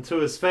Nolan to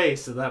his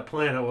face that that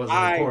planet wasn't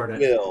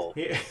important. I will.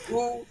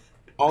 Who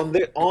on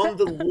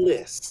the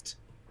list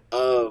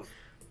of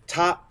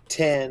top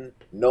 10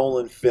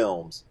 Nolan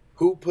films?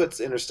 Who puts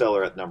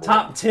Interstellar at number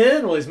Top one?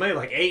 10? Well, he's made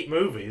like 8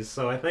 movies,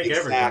 so I think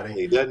Exactly.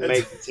 everybody. Doesn't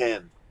make the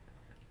 10.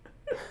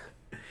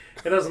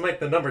 It doesn't make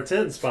the number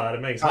 10 spot.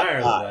 It makes Top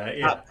higher five. than that.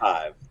 Yeah. Top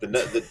 5.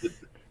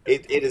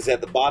 It is at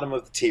the bottom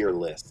of the tier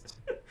list.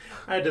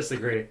 I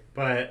disagree,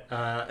 but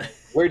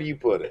Where do you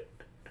put it?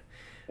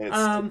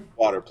 It's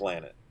water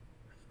planet.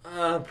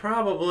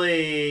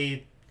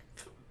 probably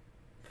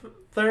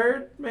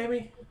third,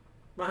 maybe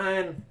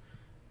behind.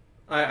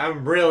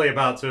 I'm really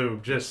about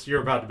to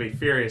you're about to be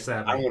furious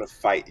at me. I'm going to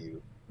fight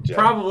you, Jeff.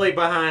 Probably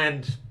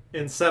behind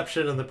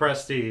Inception and The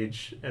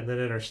Prestige, and then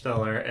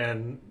Interstellar,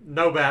 and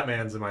no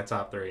Batman's in my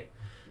top 3.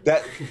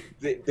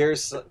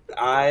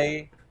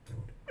 I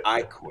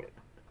quit.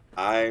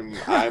 I'm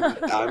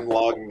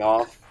logging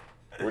off.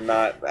 We're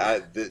not.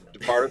 The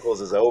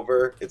Particles is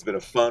over. It's been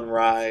a fun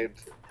ride.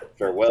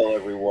 Farewell,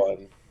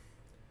 everyone.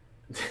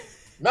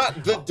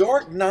 Not The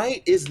Dark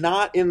Knight is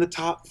not in the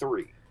top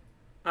 3.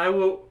 I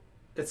will.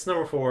 It's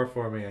number 4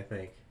 for me, I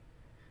think.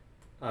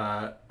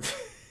 I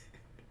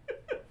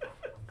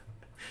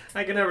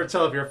can never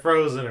tell if you're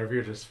frozen or if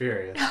you're just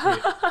furious.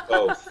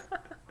 Both.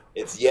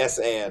 It's yes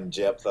and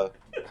Jephthah.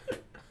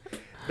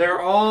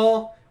 They're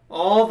all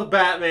the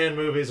Batman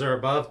movies are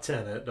above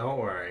Tenet. Don't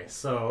worry.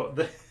 So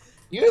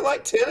You didn't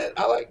like Tenet?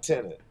 I like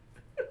Tenet.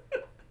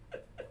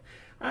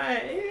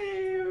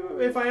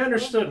 if I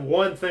understood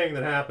one thing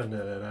that happened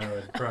in it, I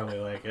would probably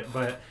like it.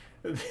 But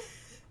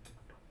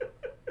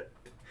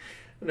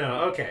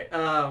no, okay.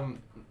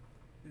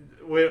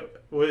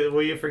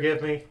 Will you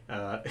forgive me?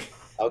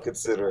 I'll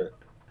consider it.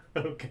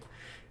 Okay.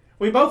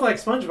 We both like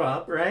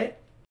SpongeBob, right?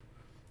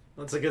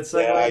 That's a good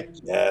segue. Yeah,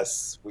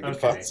 yes. We can Okay,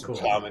 find some cool.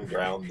 common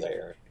ground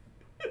there.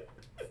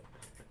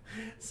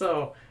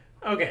 So,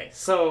 okay,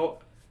 so...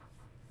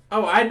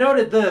 Oh, I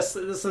noted this.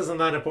 This isn't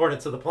that important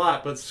to the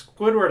plot, but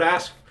Squidward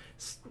asked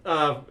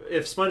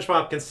if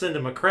SpongeBob can send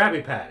him a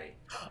Krabby Patty.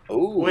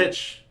 Ooh.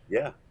 Which...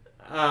 Yeah.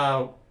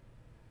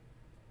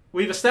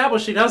 We've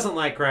established he doesn't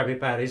like Krabby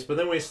Patties, but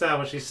then we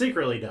established he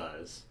secretly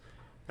does.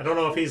 I don't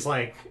know if he's,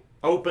 like,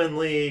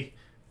 openly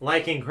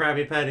liking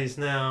Krabby Patties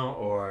now,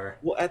 or...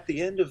 Well, at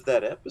the end of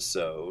that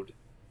episode,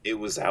 it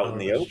was out in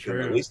the that's open,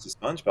 true. at least to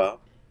SpongeBob.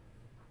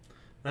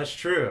 That's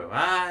true.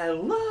 I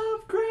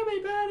love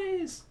Krabby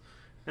Patties!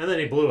 And then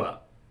he blew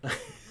up.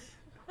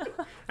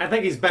 I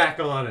think he's back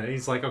on it.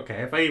 He's like,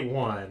 okay, if I eat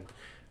one,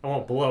 I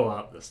won't blow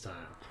up this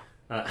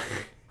time.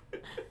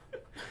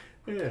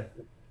 Yeah.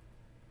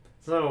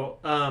 So,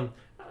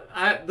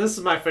 this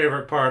is my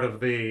favorite part of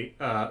the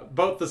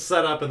both the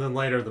setup and then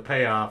later the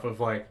payoff of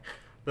like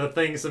the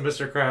things that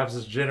Mr. Krabs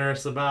is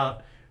generous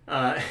about.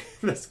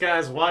 This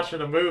guy's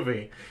watching a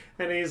movie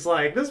and he's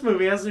like, this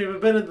movie hasn't even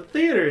been in the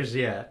theaters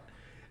yet.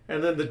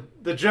 And then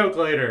the joke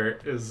later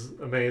is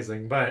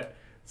amazing. But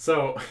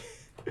so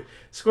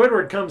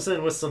Squidward comes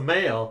in with some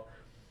mail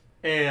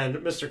and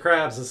Mr.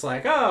 Krabs is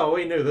like, oh,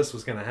 we knew this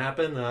was gonna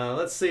happen.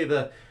 Let's see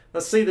the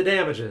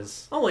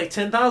damages. Only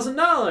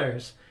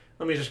 $10,000.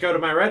 Let me just go to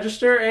my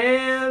register,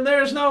 and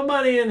there's no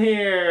money in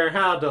here.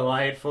 How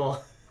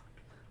delightful.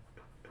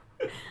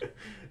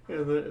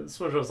 And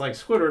SpongeBob's like,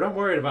 Squidward, I'm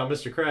worried about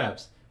Mr.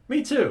 Krabs.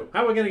 Me too.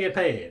 How are we going to get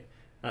paid?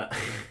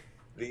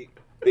 The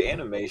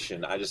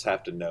animation, I just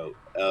have to note,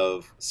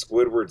 of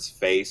Squidward's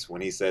face when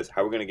he says,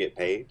 how are we going to get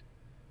paid,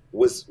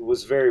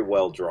 was very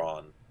well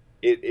drawn.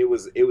 It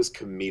was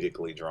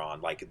comedically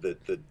drawn. Like,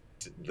 the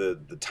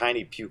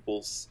tiny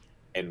pupils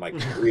and, like,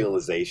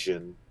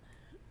 realization.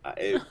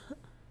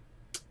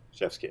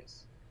 Chef's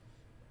kiss.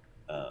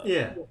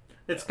 Yeah.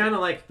 It's kind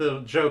of like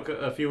the joke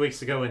a few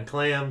weeks ago in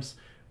Clams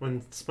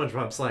when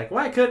SpongeBob's like,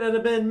 why couldn't it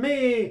have been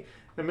me?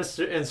 And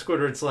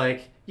Squidward's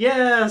like,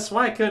 yes,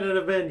 why couldn't it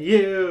have been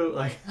you?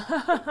 Like,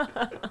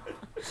 oh,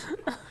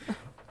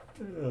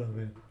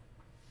 man.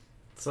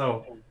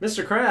 So,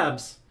 Mr.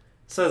 Krabs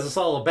says it's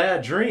all a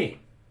bad dream.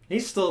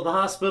 He's still at the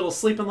hospital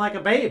sleeping like a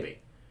baby.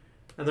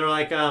 And they're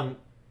like,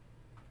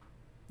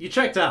 you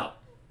checked out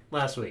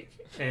last week,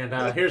 and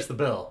here's the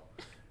bill.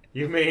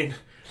 You mean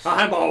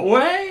I'm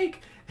awake?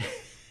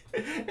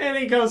 And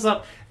he goes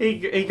up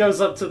he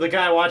goes up to the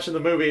guy watching the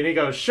movie and he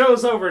goes,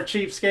 show's over,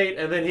 cheapskate,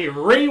 and then he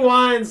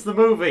rewinds the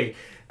movie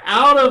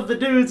out of the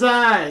dude's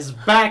eyes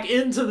back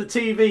into the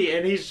TV,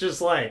 and he's just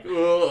like,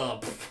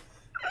 ugh.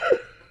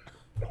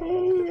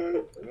 Oh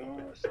my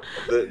gosh.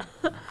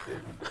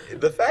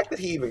 The fact that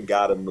he even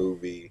got a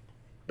movie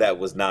that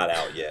was not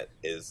out yet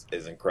is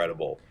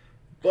incredible.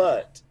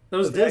 But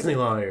those Disney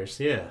lawyers,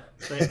 yeah.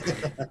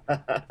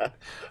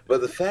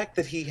 But the fact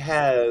that he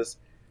has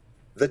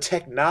the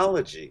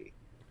technology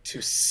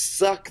to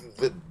suck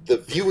the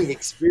viewing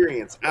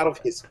experience out of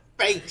his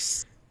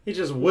face. He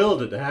just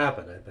willed it to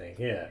happen, I think,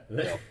 yeah.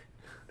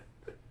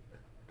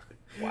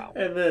 Wow.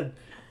 And then,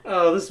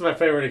 oh, this is my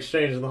favorite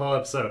exchange in the whole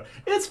episode.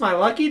 It's my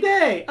lucky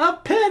day, a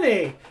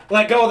penny.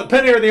 Let go of the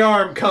penny or the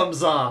arm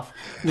comes off.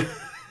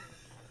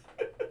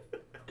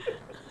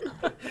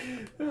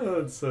 Oh,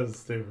 it's so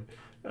stupid.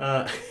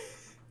 And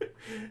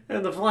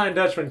the Flying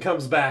Dutchman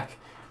comes back.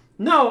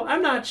 No,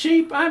 I'm not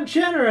cheap. I'm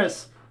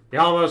generous. You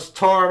almost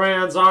tore a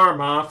man's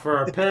arm off for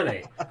a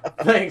penny.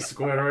 Thanks,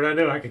 Squidward. I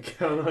knew I could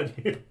count on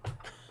you.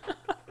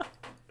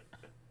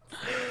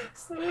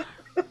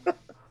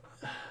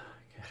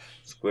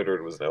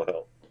 Squidward was no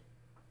help.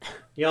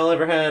 Y'all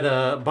ever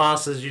had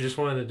bosses you just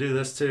wanted to do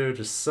this to?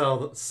 Just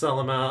sell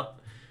them out?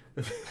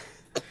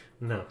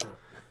 No.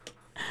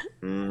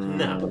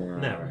 No,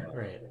 never.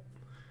 Right.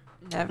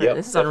 Never. Yep,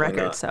 This is on definitely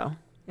record, not. so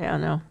yeah,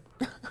 no.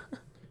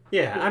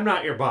 Yeah, I'm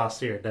not your boss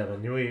here,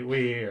 Devin.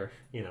 We are,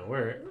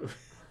 we're.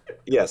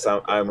 Yes,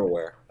 I'm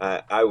aware.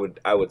 I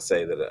would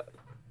say that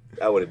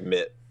I would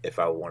admit if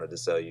I wanted to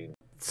sell you.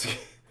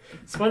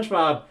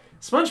 SpongeBob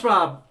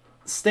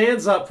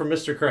stands up for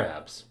Mr.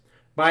 Krabs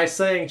by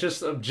saying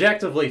just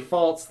objectively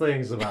false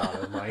things about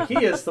him. Like,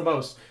 he is the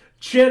most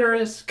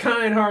generous,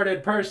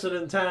 kind-hearted person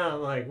in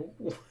town. Like,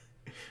 what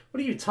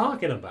are you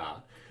talking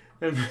about?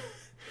 And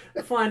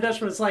the Flying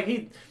Dutchman's like,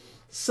 he'd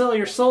sell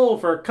your soul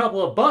for a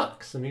couple of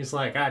bucks. And he's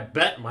like, I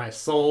bet my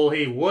soul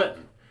he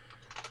wouldn't.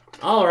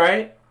 All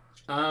right.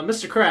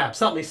 Mr. Krabs,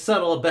 help me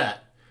settle a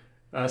bet.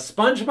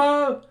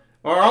 SpongeBob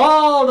or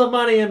all the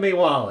money in me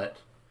wallet?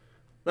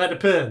 That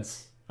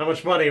depends. How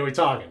much money are we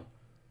talking?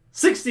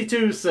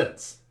 62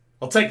 cents.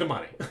 I'll take the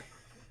money.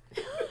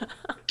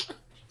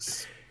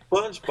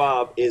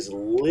 SpongeBob is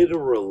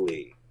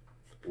literally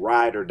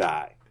ride or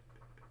die.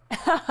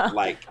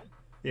 Like,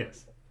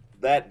 Yes.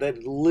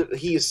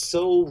 he is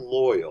so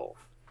loyal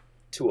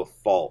to a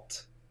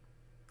fault,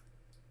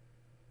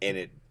 and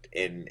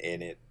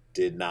it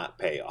did not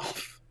pay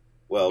off.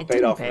 Well, it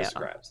paid off for Mr.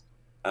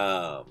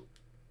 Krabs.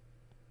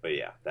 But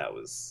yeah, that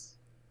was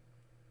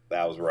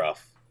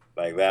rough.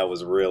 Like, that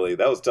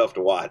was tough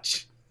to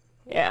watch.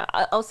 Yeah,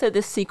 I'll say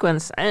this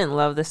sequence, I didn't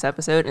love this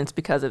episode, and it's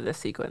because of this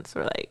sequence.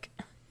 Where, like,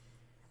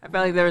 I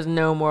felt like there was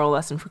no moral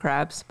lesson for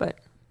Krabs, but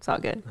it's all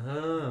good.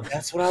 Oh.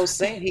 That's what I was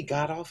saying. He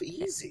got off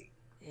easy.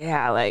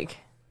 Yeah, like,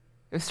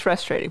 it was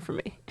frustrating for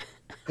me.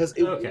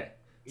 Okay.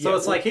 So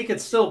it's like he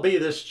could still be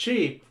this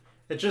cheap,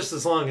 just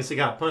as long as he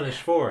got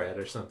punished for it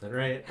or something,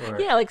 right? Or...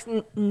 Yeah, like,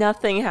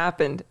 nothing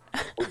happened.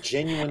 Or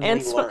genuinely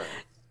And learned.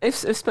 if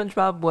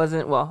SpongeBob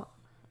wasn't, well,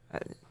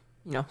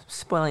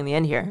 spoiling the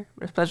end here,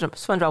 if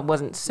SpongeBob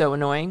wasn't so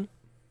annoying,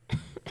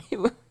 he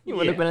would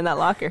have been in that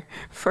locker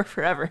for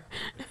forever.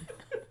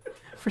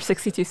 For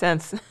 62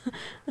 cents.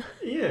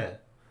 Yeah.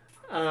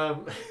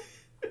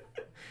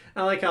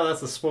 I like how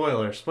that's a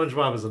spoiler.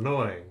 SpongeBob is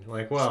annoying.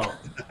 Like, well,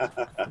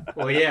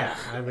 yeah,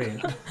 I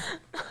mean.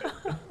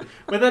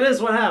 But that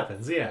is what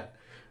happens, yeah.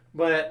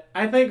 But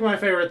I think my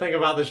favorite thing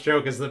about this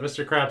joke is that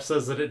Mr. Krabs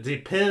says that it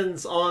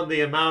depends on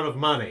the amount of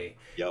money.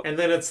 Yep. And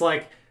then it's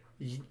like,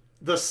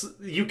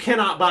 you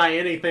cannot buy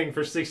anything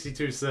for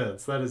 62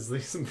 cents. That is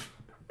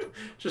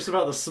just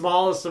about the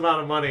smallest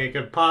amount of money it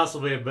could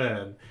possibly have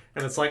been.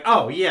 And it's like,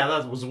 oh, yeah,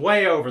 that was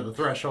way over the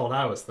threshold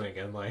I was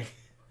thinking. Like,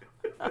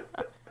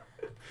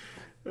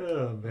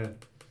 oh, man.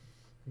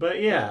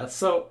 But yeah,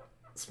 so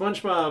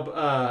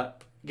SpongeBob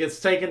gets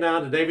taken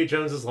down to Davy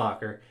Jones's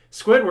locker.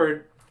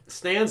 Squidward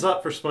stands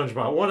up for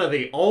SpongeBob. One of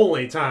the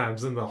only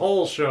times in the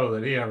whole show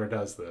that he ever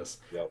does this.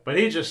 Yep. But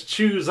he just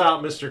chews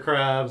out Mr.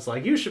 Krabs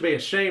like, you should be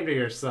ashamed of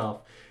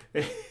yourself.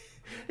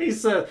 He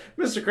said,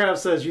 Mr. Krabs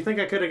says, you think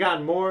I could have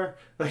gotten more?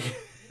 Like,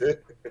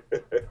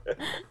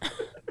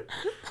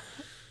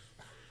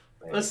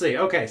 let's see.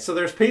 Okay, so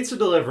there's pizza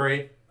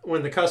delivery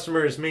when the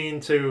customer is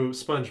mean to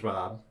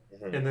SpongeBob,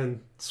 and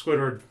then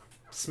Squidward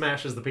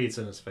smashes the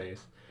pizza in his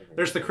face.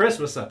 There's the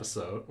Christmas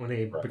episode when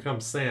he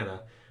becomes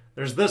Santa.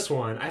 There's this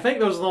one. I think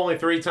those are the only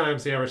 3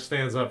 times he ever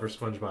stands up for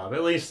SpongeBob,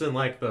 at least in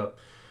like the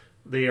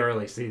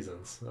early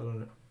seasons. I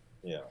don't know.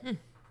 Yeah.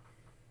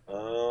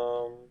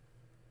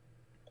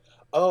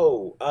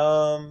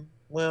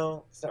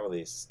 Well, it's not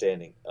really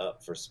standing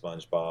up for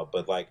SpongeBob,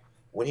 but like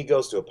when he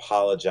goes to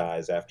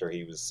apologize after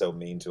he was so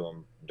mean to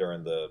him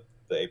during the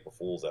April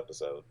Fool's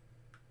episode.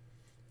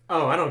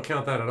 Oh, I don't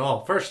count that at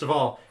all. First of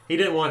all, he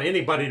didn't want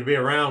anybody to be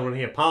around when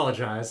he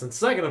apologized, and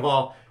second of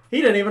all,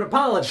 he didn't even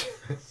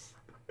apologize.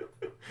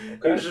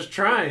 He was just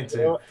trying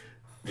to.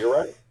 You're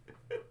right.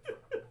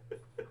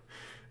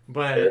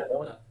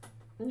 But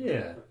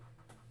yeah,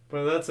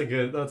 but that's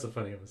a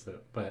funny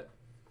episode. But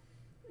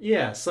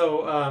yeah,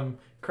 so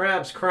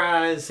Krabs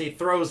cries. He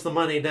throws the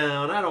money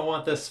down. I don't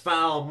want this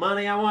foul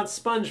money. I want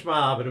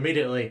SpongeBob. And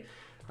immediately,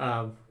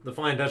 the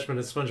Flying Dutchman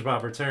and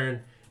SpongeBob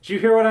return. Did you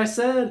hear what I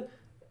said?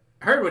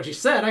 I heard what you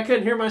said. I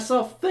couldn't hear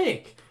myself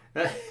think.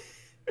 And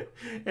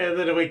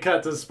then we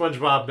cut to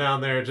SpongeBob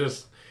down there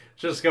just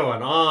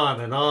going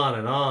on and on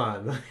and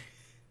on.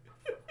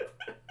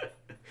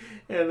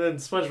 And then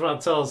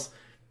SpongeBob tells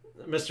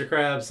Mr.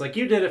 Krabs, like,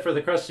 you did it for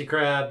the Krusty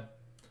Krab.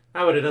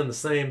 I would have done the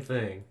same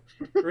thing.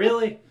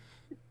 Really?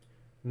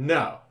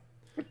 No.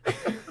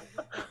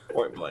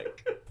 Point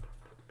blank.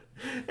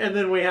 And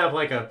then we have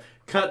like a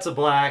cut to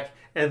black,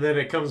 and then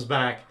it comes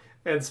back,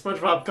 and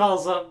SpongeBob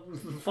calls up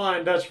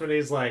Flying Dutchman.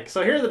 He's like,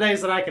 so here are the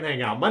days that I can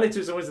hang out. Monday,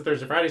 Tuesday, Wednesday,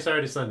 Thursday, Friday,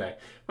 Saturday, Sunday.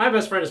 My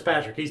best friend is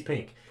Patrick. He's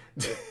pink.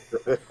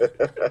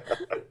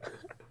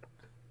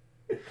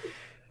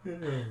 Oh,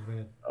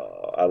 man.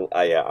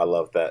 I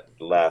love that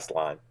last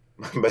line.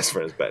 My best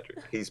friend is Patrick.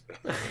 He's pink.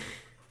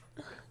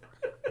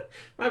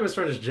 My best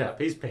friend is Jeff.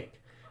 He's pink.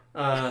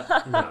 No,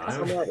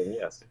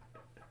 yes.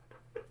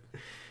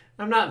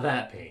 I'm not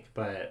that pink,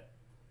 but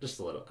just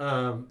a little.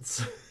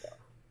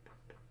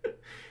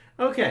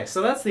 Okay,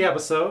 so that's the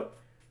episode.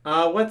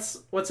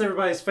 What's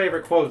everybody's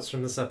favorite quotes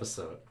from this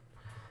episode?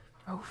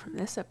 Oh, from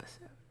this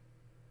episode.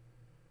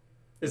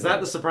 Is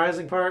that the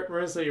surprising part,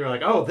 Marissa? You were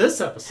like, "Oh,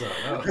 this episode."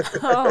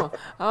 Oh,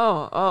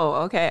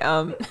 okay.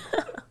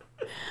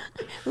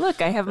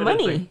 Look, I have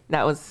money.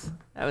 That was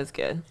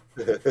good.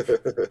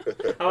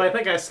 Oh, I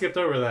think I skipped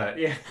over that.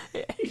 Yeah,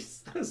 he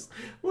says,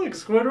 "Look,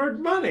 Squidward,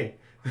 money."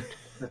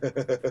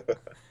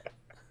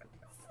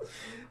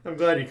 I'm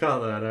glad you caught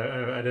that.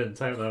 I didn't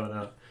type that one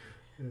out.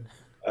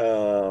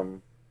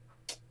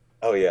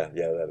 Oh yeah,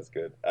 that is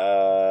good.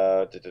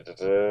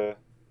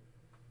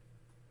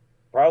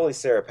 Probably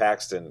Sarah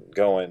Paxton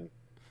going,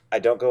 I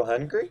don't go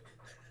hungry?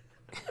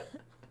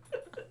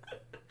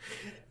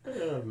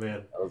 Oh,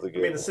 man. That was a good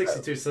I mean, one. the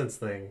 62 cents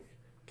thing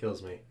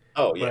kills me.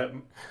 Oh, yeah. But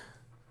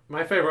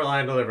my favorite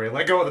line delivery,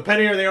 let go of the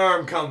penny or the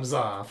arm comes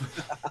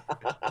off.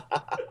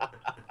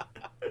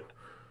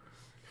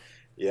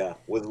 Yeah,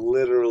 was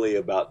literally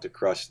about to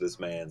crush this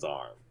man's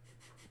arm.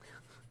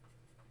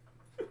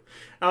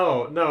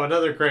 Oh, no,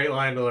 another great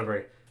line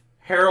delivery.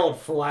 Harold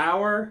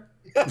Flower?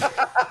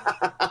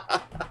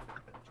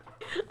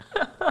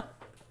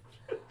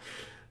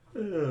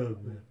 Oh,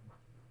 man.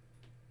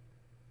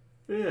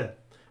 Yeah.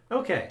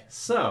 Okay,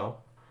 so,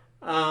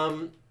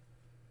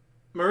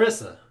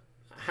 Marissa,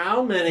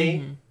 how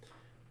many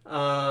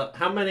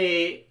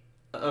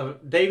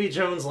Davy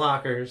Jones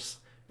lockers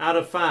out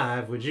of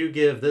 5 would you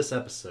give this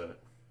episode?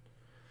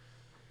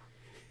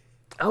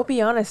 I'll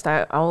be honest.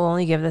 I'll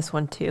only give this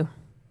one 2.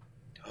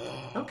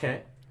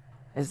 Okay.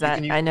 Is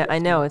that I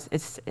know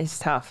it's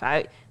tough.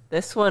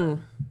 This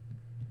one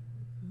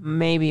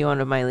may be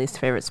one of my least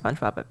favorite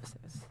SpongeBob episodes.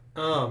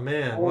 Oh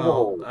man.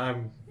 Well,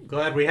 I'm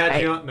glad we had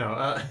you on.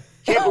 No.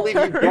 Can't believe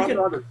you brought it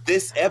on to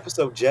this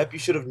episode, Jeff. You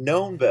should have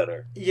known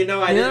better. You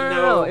know, I didn't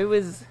know it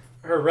was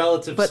her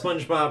relative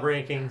SpongeBob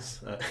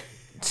rankings.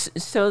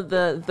 So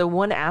the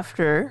one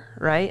after,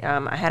 right?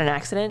 I had an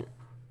accident.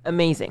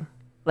 Amazing.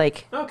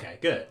 Like. Okay.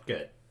 Good.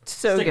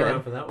 So Stick good.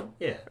 around for that one.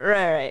 Yeah.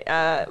 Right.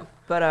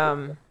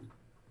 But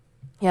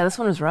yeah, this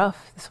one was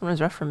rough. This one was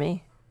rough for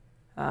me.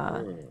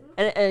 And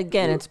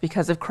again, it's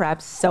because of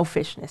Krabs'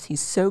 selfishness.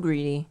 He's so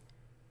greedy.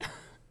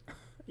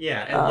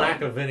 Yeah, and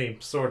lack of any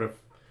sort of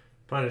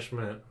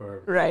punishment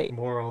or Right.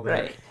 moral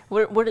there.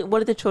 Right. What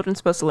are the children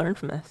supposed to learn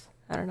from this?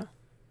 I don't know.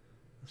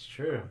 That's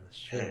true.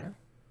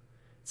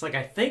 It's like,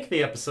 I think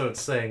the episode's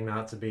saying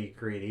not to be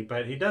greedy,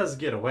 but he does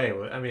get away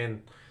with. I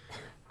mean,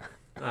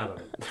 I don't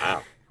know.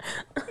 Wow.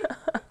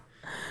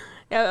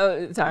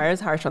 Yeah, sorry, I was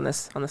harsh on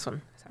this one. It's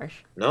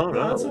harsh. No,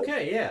 That's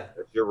okay. Yeah.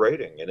 It's your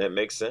rating, and it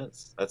makes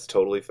sense. That's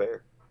totally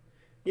fair.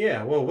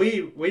 Yeah, well,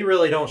 we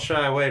really don't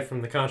shy away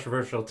from the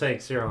controversial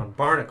takes here on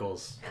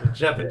Barnacles with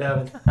Jeff and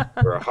Devin.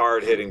 We're a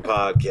hard-hitting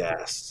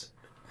podcast.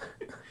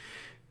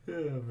 Oh,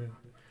 man.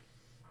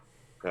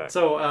 Okay.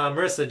 So,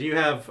 Marissa, do you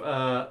have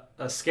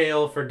a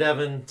scale for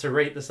Devin to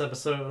rate this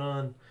episode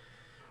on?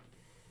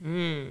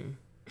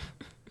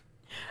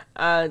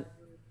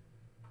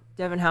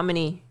 Devin, how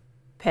many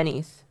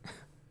pennies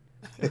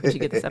did you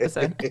get this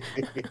episode?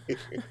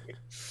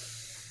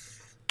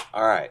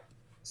 All right.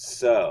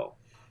 So,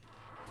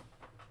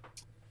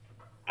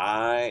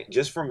 I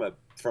just from a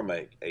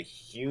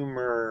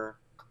humor,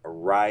 a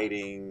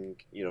writing,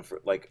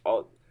 for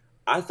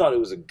I thought it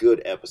was a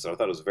good episode. I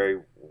thought it was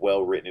very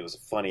well written. It was a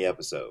funny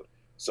episode.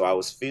 So I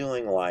was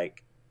feeling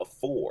like a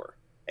 4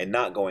 and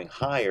not going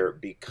higher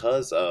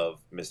because of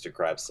Mr.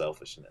 Krabs'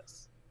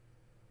 selfishness.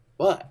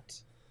 But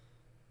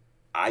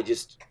I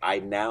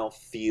now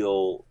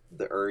feel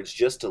the urge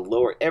just to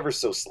lower ever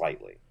so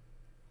slightly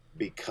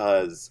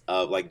because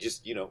of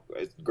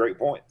great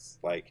points.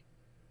 Like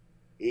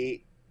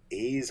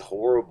he's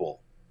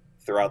horrible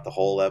throughout the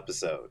whole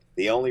episode.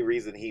 The only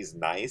reason he's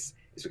nice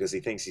is because he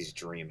thinks he's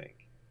dreaming.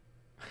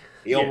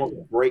 He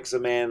almost breaks a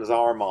man's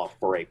arm off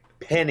for a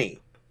penny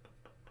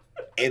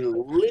and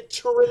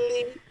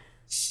literally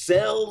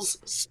sells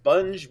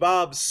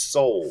SpongeBob's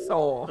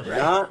soul. Right.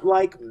 Not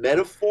like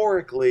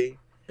metaphorically.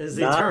 His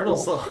eternal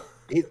soul.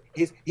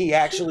 He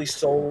actually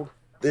sold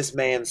this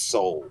man's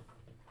soul.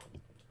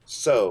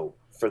 So,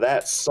 for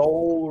that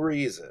sole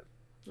reason,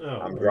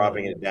 I'm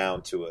dropping it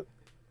down to a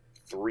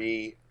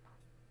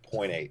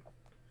 3.8.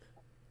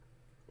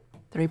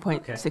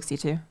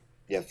 3.62.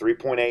 Yeah,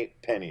 3.8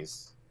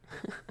 pennies.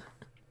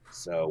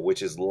 So,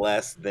 which is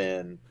less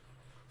than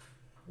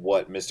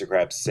what Mr.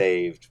 Krabs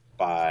saved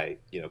by,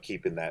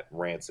 keeping that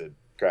rancid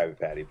Krabby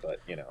Patty, but,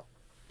 Yeah.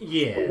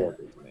 Yeah,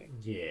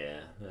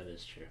 that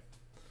is true.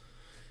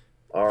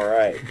 All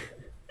right.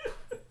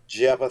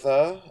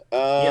 Jepitha,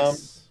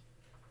 Yes.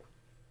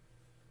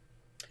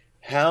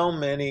 how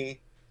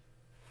many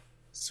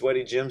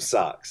sweaty gym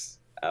socks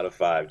out of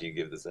 5 do you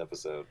give this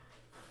episode?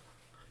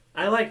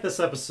 I like this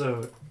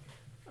episode.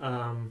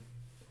 I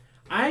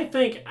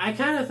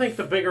kind of think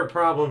the bigger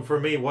problem for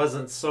me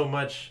wasn't so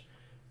much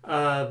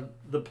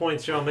the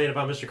points y'all made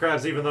about Mr.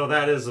 Krabs, even though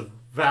that is a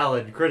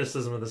valid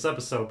criticism of this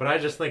episode. But I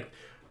just think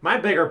my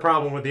bigger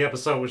problem with the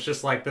episode was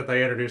just like that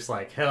they introduced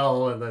like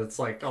hell, and then it's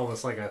like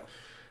almost like a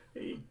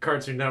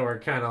Cartoon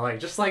Network kind of like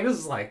just like this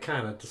is like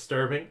kind of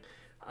disturbing.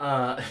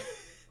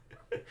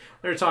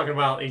 They're talking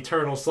about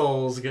eternal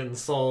souls getting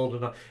sold,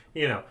 and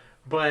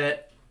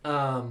but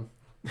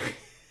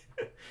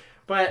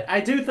but I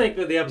do think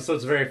that the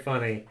episode's very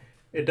funny.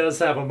 It does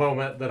have a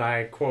moment that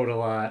I quote a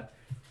lot.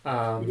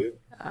 And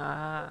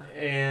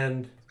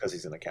Because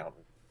he's an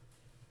accountant.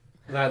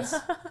 that's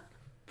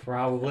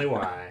probably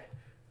why.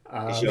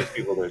 He shows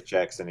people their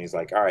checks and he's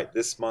like, all right,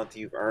 this month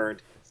you've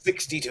earned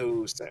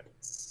 62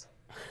 cents.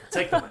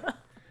 Take the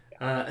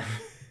money.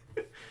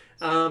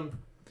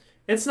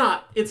 It's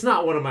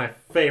not one of my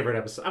favorite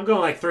episodes. I'm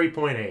going like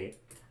 3.8.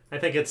 I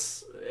think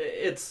it's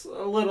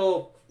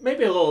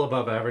maybe a little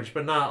above average,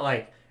 but not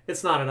like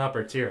it's not an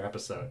upper tier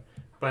episode.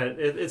 But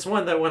it's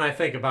one that when I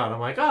think about it,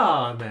 I'm like,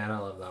 oh man, I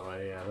love that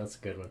one. Yeah, that's a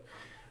good one.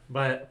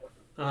 But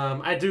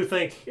I do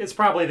think it's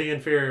probably the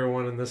inferior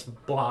one in this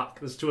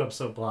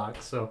 2-episode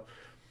block. So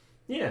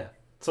yeah.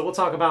 So we'll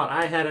talk about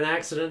I Had an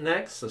Accident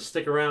next. So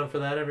stick around for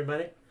that,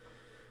 everybody.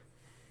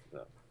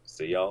 So,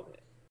 see y'all.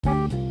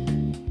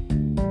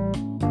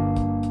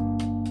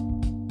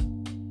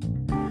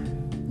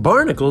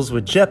 Barnacles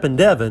with Jep and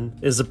Devin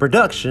is a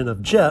production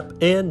of Jep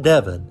and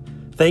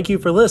Devin. Thank you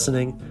for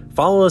listening.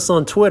 Follow us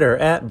on Twitter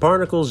at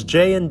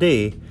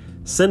BarnaclesJD.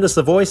 Send us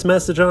a voice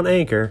message on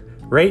Anchor.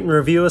 Rate and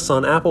review us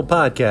on Apple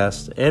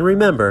Podcasts. And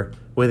remember,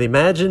 with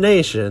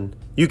imagination,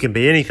 you can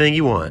be anything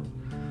you want.